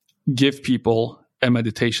give people a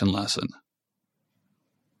meditation lesson.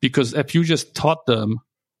 Because if you just taught them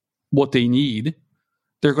what they need,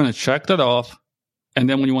 they're going to check that off. And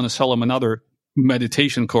then when you want to sell them another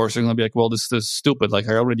meditation course, they're going to be like, well, this is stupid. Like,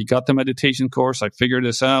 I already got the meditation course. I figured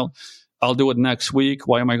this out. I'll do it next week.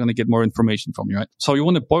 Why am I going to get more information from you, right? So you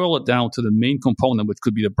want to boil it down to the main component, which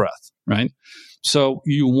could be the breath, right? So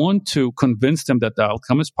you want to convince them that the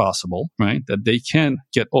outcome is possible, right? That they can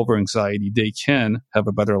get over anxiety. They can have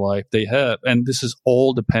a better life. And this is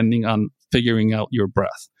all depending on figuring out your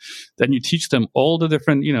breath. Then you teach them all the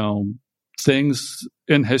different, things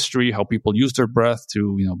in history, how people use their breath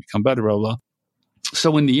to, become better, blah, blah.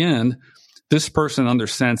 So in the end, this person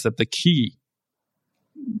understands that the key,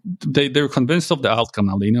 they're convinced of the outcome.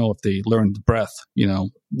 Now they know if they learn the breath,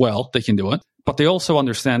 well, they can do it. But they also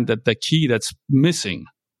understand that the key that's missing,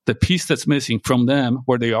 the piece that's missing from them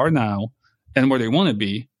where they are now and where they want to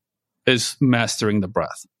be, is mastering the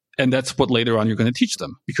breath. And that's what later on you're going to teach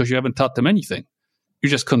them, because you haven't taught them anything. You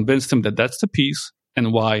just convinced them that that's the piece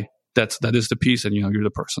and why that is the piece, and you're the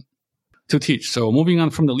person to teach. So moving on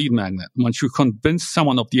from the lead magnet, once you convince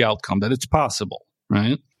someone of the outcome, that it's possible,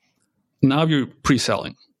 right? Now you're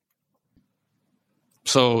pre-selling.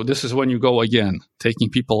 So this is when you go again, taking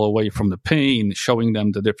people away from the pain, showing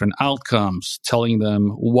them the different outcomes, telling them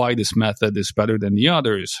why this method is better than the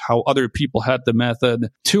others, how other people had the method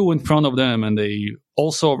too in front of them and they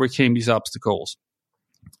also overcame these obstacles.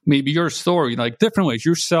 Maybe your story, like different ways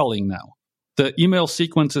you're selling now. The email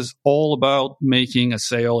sequence is all about making a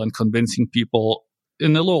sale and convincing people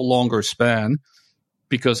in a little longer span,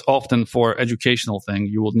 because often for educational thing,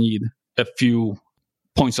 you will need a few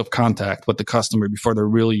points of contact with the customer before they're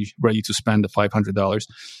really ready to spend the $500.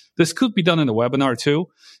 This could be done in a webinar too,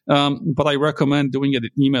 but I recommend doing it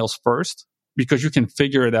in emails first, because you can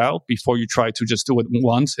figure it out before you try to just do it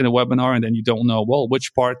once in a webinar and then you don't know, well,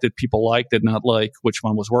 which part did people like, did not like, which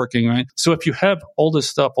one was working, right? So if you have all this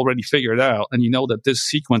stuff already figured out and you know that this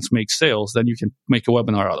sequence makes sales, then you can make a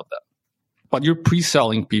webinar out of that. But you're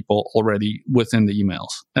pre-selling people already within the emails.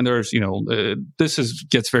 And there's,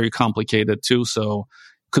 gets very complicated too, so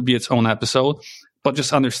it could be its own episode. But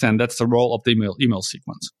just understand that's the role of the email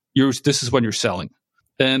sequence. This is when you're selling.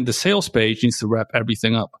 And the sales page needs to wrap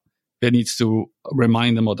everything up. It needs to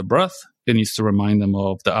remind them of the breath. It needs to remind them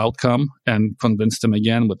of the outcome and convince them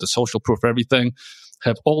again with the social proof, everything.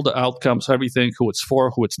 Have all the outcomes, everything, who it's for,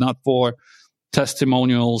 who it's not for,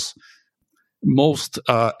 testimonials, most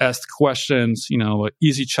asked questions,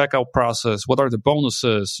 easy checkout process. What are the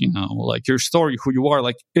bonuses? Like your story, who you are.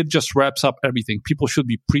 Like, it just wraps up everything. People should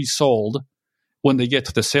be pre-sold when they get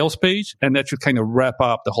to the sales page, and that should kind of wrap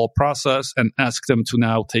up the whole process and ask them to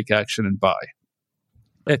now take action and buy.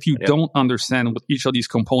 If you don't understand what each of these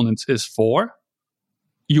components is for,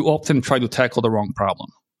 you often try to tackle the wrong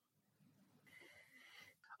problem.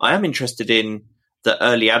 I am interested in the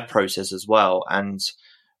early ad process as well, and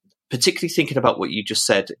particularly thinking about what you just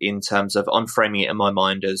said in terms of, I'm framing it in my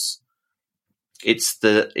mind as it's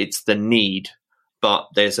the need, but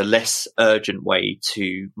there's a less urgent way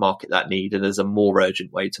to market that need, and there's a more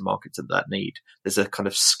urgent way to market to that need. There's a kind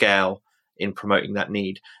of scale in promoting that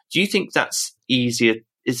need. Do you think that's easier?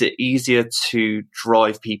 Is it easier to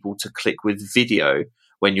drive people to click with video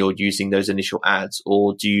when you're using those initial ads,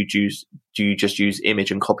 or do you just use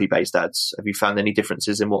image and copy based ads? Have you found any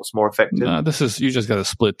differences in what's more effective? No, you just got to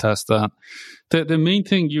split test that. The main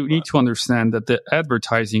thing you need to understand that the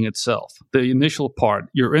advertising itself, the initial part,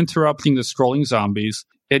 you're interrupting the scrolling zombies,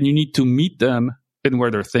 and you need to meet them in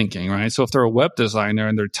where they're thinking, right? So if they're a web designer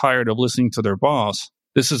and they're tired of listening to their boss,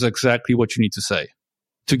 this is exactly what you need to say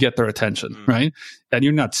to get their attention, right? And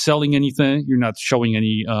you're not selling anything. You're not showing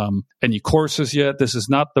any courses yet. This is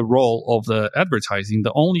not the role of the advertising.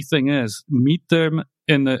 The only thing is meet them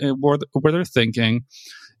in where they're thinking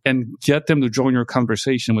and get them to join your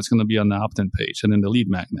conversation, what's going to be on the opt-in page and in the lead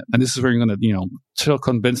magnet. And this is where you're going to,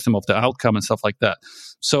 convince them of the outcome and stuff like that.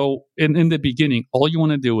 So in the beginning, all you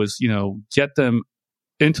want to do is, get them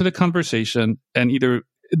into the conversation, and either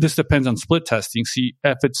this depends on split testing. See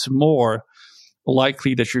if it's more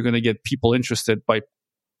likely that you're going to get people interested by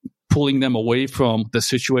pulling them away from the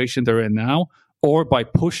situation they're in now, or by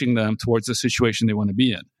pushing them towards the situation they want to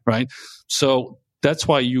be in, right? So that's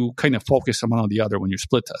why you kind of focus on one or the other when you're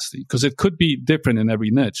split testing, because it could be different in every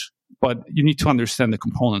niche, but you need to understand the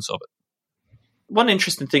components of it. One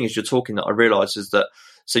interesting thing as you're talking that I realize is that,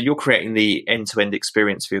 so you're creating the end-to-end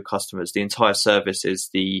experience for your customers. The entire service is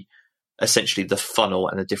essentially the funnel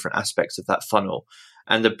and the different aspects of that funnel.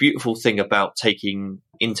 And the beautiful thing about taking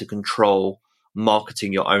into control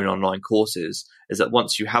marketing your own online courses is that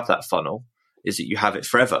once you have that funnel, is that you have it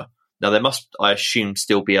forever. Now, there must, I assume,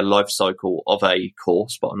 still be a life cycle of a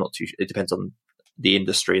course, but I'm not too sure. It depends on the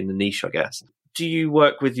industry and the niche, I guess. Do you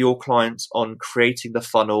work with your clients on creating the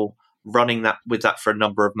funnel, running that with that for a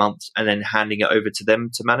number of months, and then handing it over to them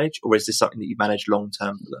to manage? Or is this something that you manage long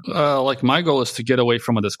term for them? Like my goal is to get away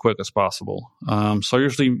from it as quick as possible. So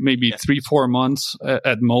usually maybe 3-4 months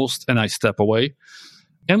at most, and I step away.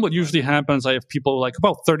 And what usually happens, I have people like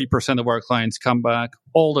about 30% of our clients come back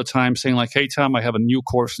all the time saying like, hey, Tom, I have a new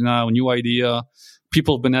course now, a new idea.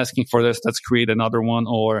 People have been asking for this. Let's create another one.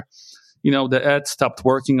 Or, the ad stopped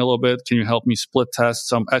working a little bit. Can you help me split test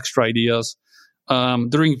some extra ideas?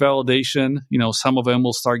 During validation, some of them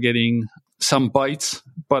will start getting some bites,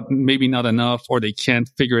 but maybe not enough, or they can't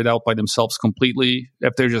figure it out by themselves completely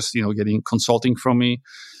if they're just, getting consulting from me.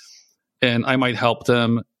 And I might help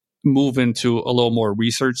them move into a little more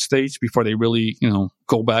research stage before they really,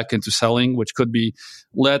 go back into selling, which could be,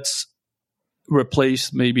 let's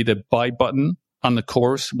replace maybe the buy button on the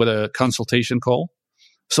course with a consultation call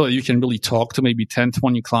so that you can really talk to maybe 10,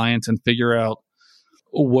 20 clients and figure out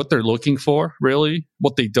what they're looking for, really,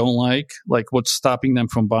 what they don't like what's stopping them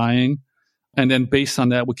from buying. And then based on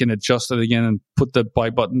that, we can adjust it again and put the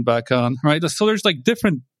buy button back on, right? So there's like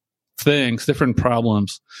different things, different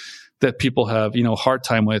problems that people have, hard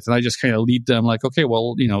time with. And I just kind of lead them like, okay,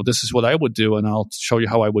 well, this is what I would do, and I'll show you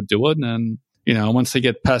how I would do it. And, once they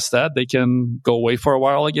get past that, they can go away for a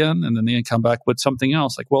while again, and then they can come back with something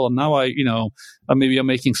else. Like, well, now maybe I'm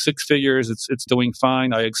making 6 figures. It's doing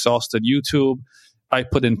fine. I exhausted YouTube. I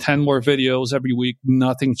put in 10 more videos every week.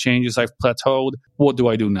 Nothing changes. I've plateaued. What do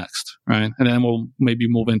I do next? Right. And then we'll maybe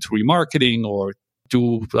move into remarketing or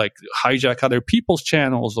do like hijack other people's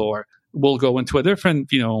channels, or we'll go into a different,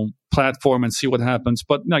 platform and see what happens.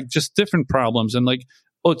 But like just different problems. And like,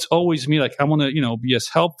 it's always me. Like I want to, be as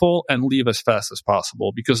helpful and leave as fast as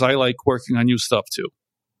possible because I like working on new stuff too.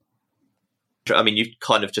 I mean, you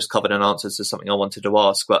kind of just covered an answer to something I wanted to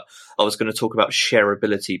ask, but I was going to talk about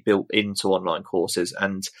shareability built into online courses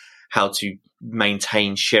and how to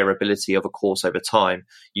maintain shareability of a course over time.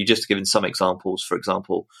 You just given some examples. For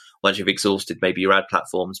example, once you've exhausted maybe your ad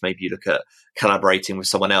platforms, maybe you look at collaborating with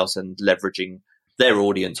someone else and leveraging their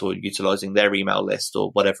audience or utilizing their email list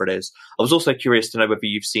or whatever it is. I was also curious to know whether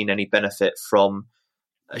you've seen any benefit from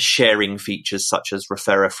sharing features such as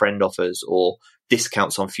refer a friend offers or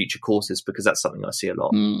discounts on future courses, because that's something I see a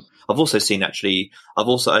lot. I've also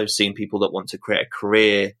seen people that want to create a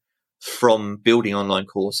career from building online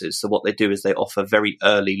courses. So what they do is they offer very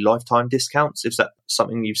early lifetime discounts. Is that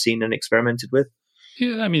something you've seen and experimented with?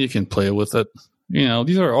 Yeah, I mean, you can play with it.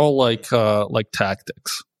 These are all like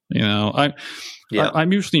tactics.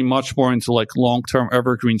 I'm usually much more into like long-term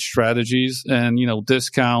evergreen strategies, and,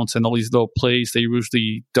 discounts and all these little plays, they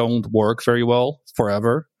usually don't work very well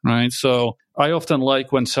forever. Right. So I often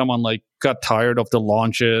like when someone like got tired of the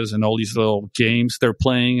launches and all these little games they're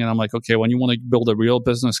playing. And I'm like, okay, when you want to build a real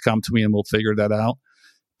business, come to me and we'll figure that out.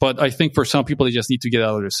 But I think for some people, they just need to get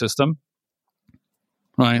out of their system.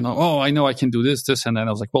 Right. Oh, I know I can do this. And then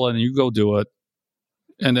I was like, well, then you go do it.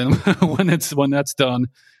 And then when that's done,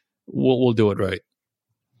 we'll do it right.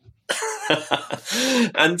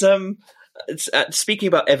 And speaking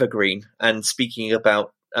about evergreen and speaking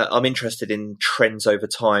about, I'm interested in trends over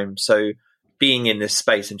time. So being in this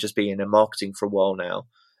space and just being in marketing for a while now,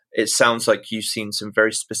 it sounds like you've seen some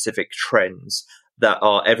very specific trends that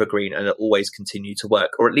are evergreen and that always continue to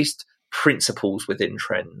work, or at least principles within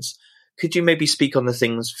trends. Could you maybe speak on the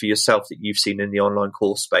things for yourself that you've seen in the online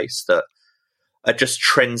course space that are just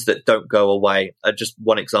trends that don't go away? Just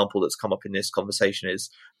one example that's come up in this conversation is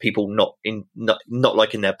people not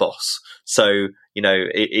liking their boss. So,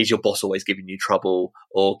 is your boss always giving you trouble,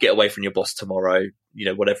 or get away from your boss tomorrow,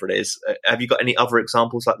 whatever it is. Have you got any other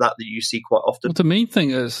examples like that you see quite often? Well, the main thing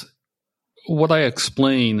is what I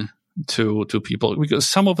explain to people, because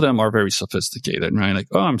some of them are very sophisticated, right? Like,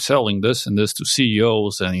 oh, I'm selling this and this to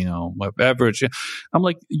CEOs and, my average. I'm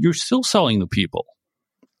like, you're still selling to people.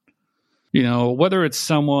 Whether it's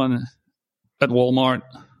someone at Walmart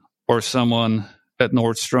or someone at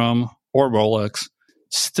Nordstrom or Rolex,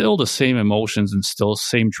 still the same emotions and still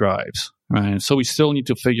same drives, right? So we still need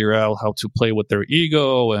to figure out how to play with their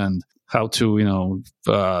ego and how to,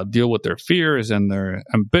 deal with their fears and their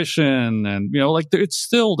ambition. And, it's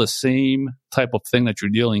still the same type of thing that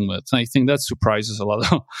you're dealing with. And I think that surprises a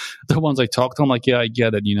lot of the ones I talk to. I'm like, yeah, I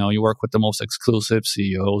get it. You work with the most exclusive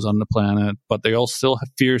CEOs on the planet, but they all still have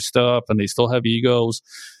fear stuff and they still have egos.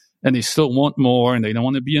 and they still want more, and they don't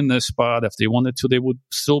want to be in this spot. If they wanted to, they would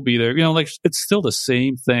still be there. Like, it's still the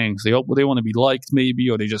same things. They want to be liked maybe,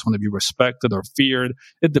 or they just want to be respected or feared.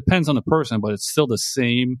 It depends on the person, but it's still the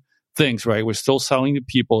same things, right? We're still selling to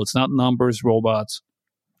people. It's not numbers, robots.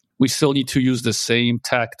 We still need to use the same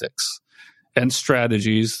tactics and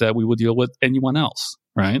strategies that we would deal with anyone else,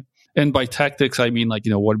 right? And by tactics, I mean, like,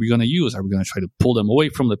 what are we going to use? Are we going to try to pull them away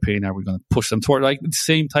from the pain? Are we going to push them toward, like, the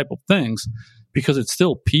same type of things? Because it's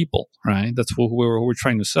still people, right? That's what we're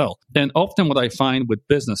trying to sell. And often what I find with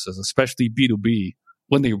businesses, especially B2B,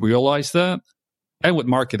 when they realize that, and with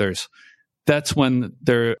marketers, that's when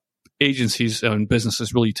their agencies and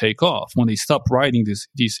businesses really take off. When they stop writing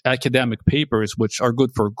these academic papers, which are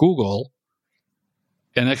good for Google,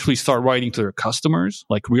 and actually start writing to their customers,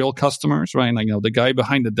 like real customers, right? Like, the guy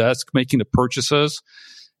behind the desk making the purchases,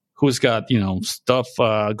 who's got, stuff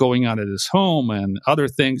going on at his home and other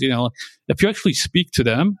things, if you actually speak to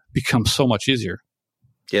them, it becomes so much easier.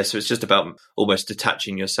 Yeah, so it's just about almost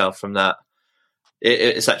detaching yourself from that.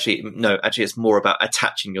 It's actually it's more about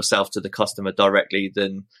attaching yourself to the customer directly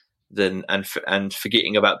and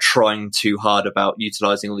forgetting about trying too hard about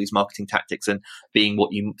utilizing all these marketing tactics and being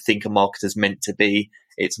what you think a marketer's meant to be.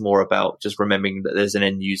 It's more about just remembering that there's an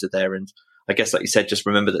end user there. And I guess, like you said, just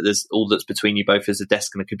remember that there's all that's between you both is a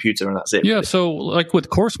desk and a computer, and that's it. Yeah. So like with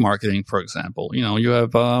course marketing, for example, you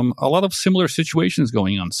have a lot of similar situations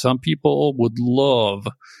going on. Some people would love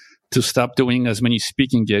to stop doing as many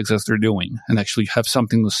speaking gigs as they're doing and actually have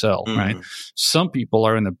something to sell, right? Some people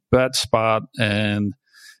are in a bad spot and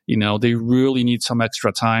they really need some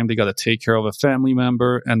extra time. They got to take care of a family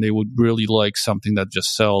member, and they would really like something that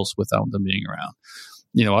just sells without them being around.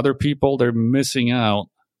 Other people, they're missing out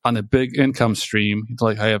on a big income stream. It's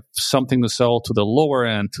like, I have something to sell to the lower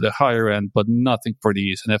end, to the higher end, but nothing for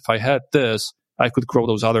these. And if I had this, I could grow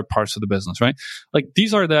those other parts of the business, right? Like,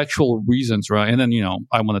 these are the actual reasons, right? And then,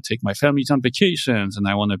 I want to take my family on vacations, and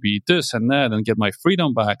I want to be this and that and get my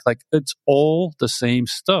freedom back. Like, it's all the same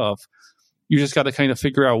stuff. You just got to kind of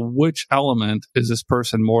figure out which element is this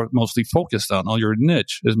person mostly focused on, or your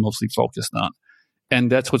niche is mostly focused on. And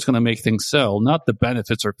that's what's going to make things sell, not the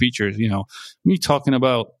benefits or features. Me talking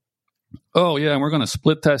about, oh, yeah, we're going to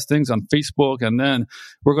split test things on Facebook, and then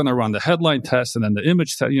we're going to run the headline test and then the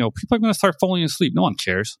image test. People are going to start falling asleep. No one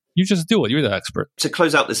cares. You just do it. You're the expert. To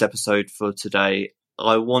close out this episode for today,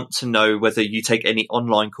 I want to know whether you take any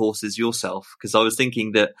online courses yourself, because I was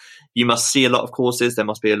thinking that you must see a lot of courses. There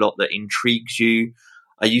must be a lot that intrigues you.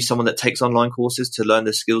 Are you someone that takes online courses to learn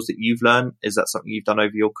the skills that you've learned? Is that something you've done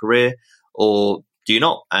over your career, or do you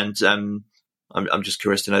not? And I'm just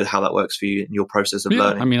curious to know how that works for you in your process of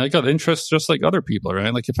learning. I mean, I got interests just like other people,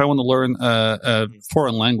 right? Like, if I want to learn a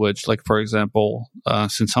foreign language, like, for example,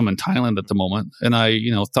 since I'm in Thailand at the moment, and I,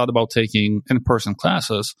 thought about taking in-person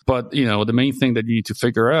classes, but, the main thing that you need to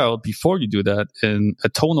figure out before you do that in a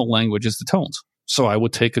tonal language is the tones. So I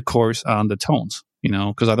would take a course on the tones,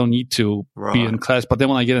 because I don't need to be in class. But then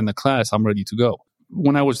when I get in the class, I'm ready to go.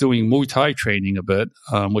 When I was doing Muay Thai training a bit,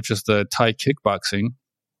 which is the Thai kickboxing,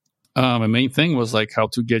 the main thing was like how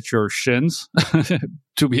to get your shins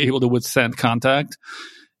to be able to withstand contact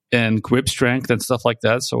and grip strength and stuff like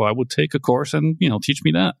that. So I would take a course and, teach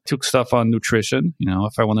me that. Took stuff on nutrition.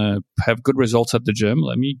 If I want to have good results at the gym,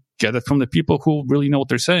 let me get it from the people who really know what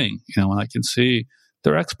they're saying, and I can see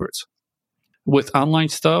they're experts. With online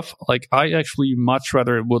stuff, like, I actually much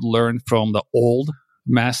rather would learn from the old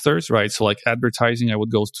masters, right? So like advertising, I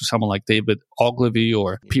would go to someone like David Ogilvy,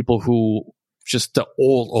 or people who just the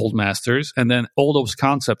old masters. And then all those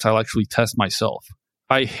concepts I'll actually test myself.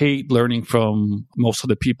 I hate learning from most of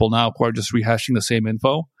the people now who are just rehashing the same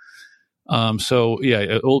info. So yeah,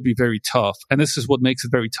 it will be very tough. And this is what makes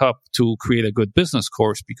it very tough to create a good business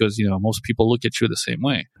course, because, most people look at you the same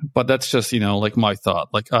way. But that's just, like, my thought.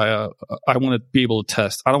 Like, I want to be able to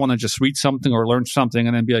test. I don't want to just read something or learn something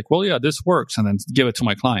and then be like, well, yeah, this works, and then give it to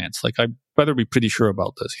my clients. Like, I better be pretty sure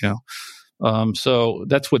about this, So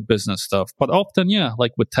that's with business stuff. But often, yeah,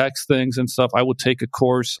 like with tax things and stuff, I would take a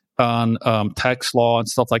course on tax law and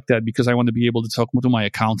stuff like that, because I want to be able to talk to my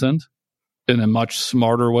accountant in a much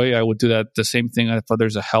smarter way. I would do that. The same thing if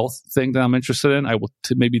there's a health thing that I'm interested in, I would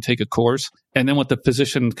maybe take a course. And then when the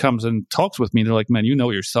physician comes and talks with me, they're like, man, you know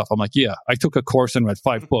your stuff. I'm like, yeah, I took a course and read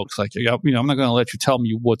 5 books. Like, I'm not going to let you tell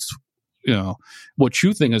me what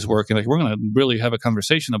you think is working. Like, we're going to really have a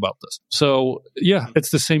conversation about this. So yeah, it's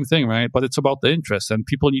the same thing, right? But it's about the interest, and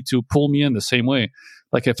people need to pull me in the same way.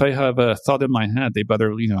 Like, if I have a thought in my head, they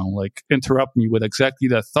better, interrupt me with exactly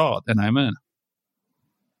that thought, and I'm in.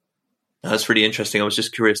 That's really interesting. I was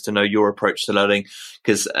just curious to know your approach to learning,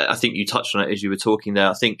 because I think you touched on it as you were talking there.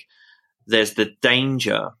 I think there's the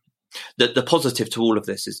danger The positive to all of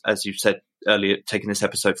this is, as you've said earlier, taking this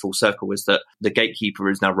episode full circle, is that the gatekeeper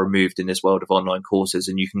is now removed in this world of online courses,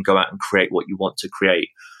 and you can go out and create what you want to create.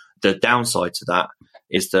 The downside to that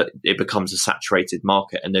is that it becomes a saturated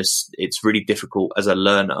market, and it's really difficult as a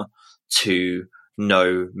learner to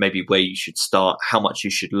know maybe where you should start, how much you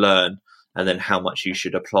should learn, and then how much you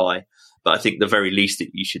should apply. But I think the very least that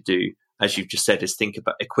you should do, as you've just said, is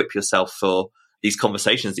equip yourself for these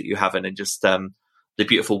conversations that you're having, and just the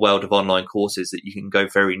beautiful world of online courses that you can go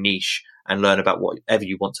very niche and learn about whatever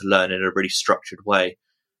you want to learn in a really structured way.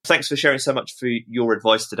 Thanks for sharing so much for your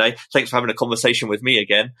advice today. Thanks for having a conversation with me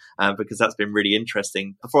again, because that's been really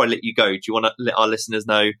interesting. Before I let you go, do you want to let our listeners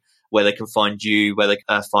know where they can find you, where they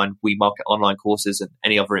can find We Market online courses, and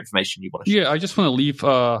any other information you want to share? Yeah, I just want to leave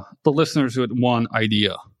the listeners with one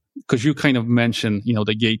idea, because you kind of mentioned,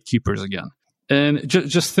 the gatekeepers again. And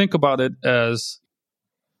just think about it as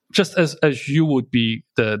you would be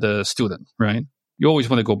the student, right? You always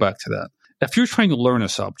want to go back to that. If you're trying to learn a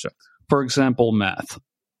subject, for example, math,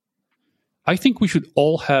 I think we should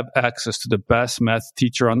all have access to the best math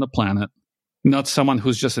teacher on the planet, not someone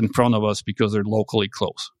who's just in front of us because they're locally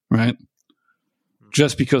close, right?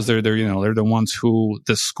 Just because they're the ones who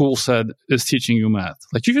the school said is teaching you math.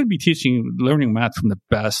 Like, you should be learning math from the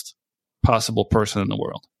best possible person in the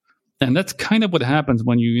world. And that's kind of what happens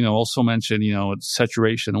when you also mention,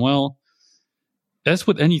 saturation. Well, as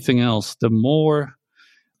with anything else, the more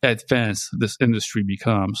advanced this industry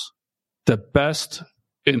becomes, the best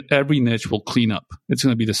in every niche will clean up. It's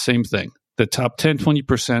going to be the same thing. The top 10,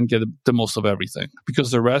 20% get the most of everything,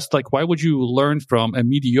 because the rest, why would you learn from a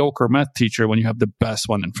mediocre math teacher when you have the best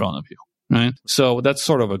one in front of you, right? So that's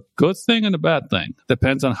sort of a good thing and a bad thing.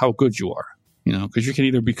 Depends on how good you are, because you can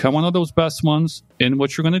either become one of those best ones in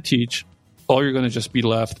what you're going to teach, or you're going to just be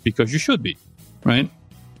left because you should be, right?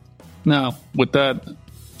 Now, with that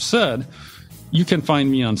said, you can find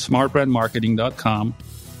me on smartbrandmarketing.com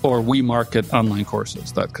or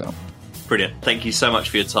wemarketonlinecourses.com. Brilliant. Thank you so much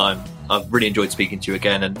for your time. I've really enjoyed speaking to you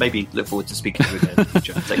again, and maybe look forward to speaking to you again in the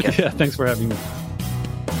future. Take care. Yeah, thanks for having me.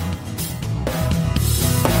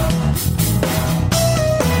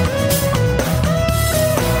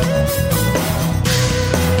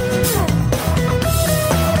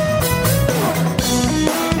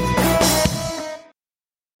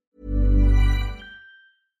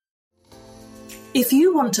 If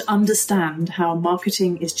you want to understand how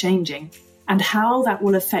marketing is changing and how that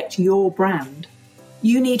will affect your brand,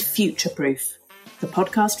 you need Future Proof, the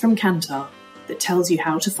podcast from Kantar that tells you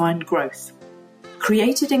how to find growth.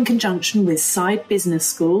 Created in conjunction with Side Business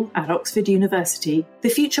School at Oxford University, the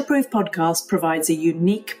Future Proof podcast provides a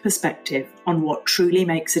unique perspective on what truly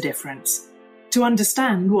makes a difference. To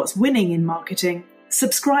understand what's winning in marketing,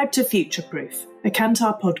 subscribe to Future Proof, a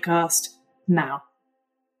Kantar podcast, now.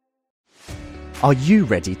 Are you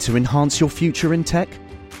ready to enhance your future in tech?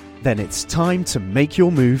 Then it's time to make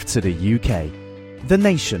your move to the UK, the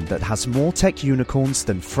nation that has more tech unicorns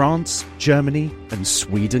than France, Germany, and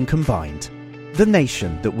Sweden combined. The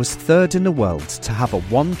nation that was third in the world to have a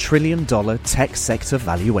 $1 trillion tech sector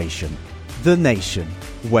valuation. The nation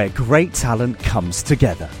where great talent comes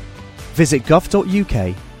together. Visit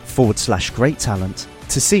gov.uk/great talent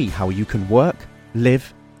to see how you can work,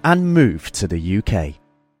 live, and move to the UK.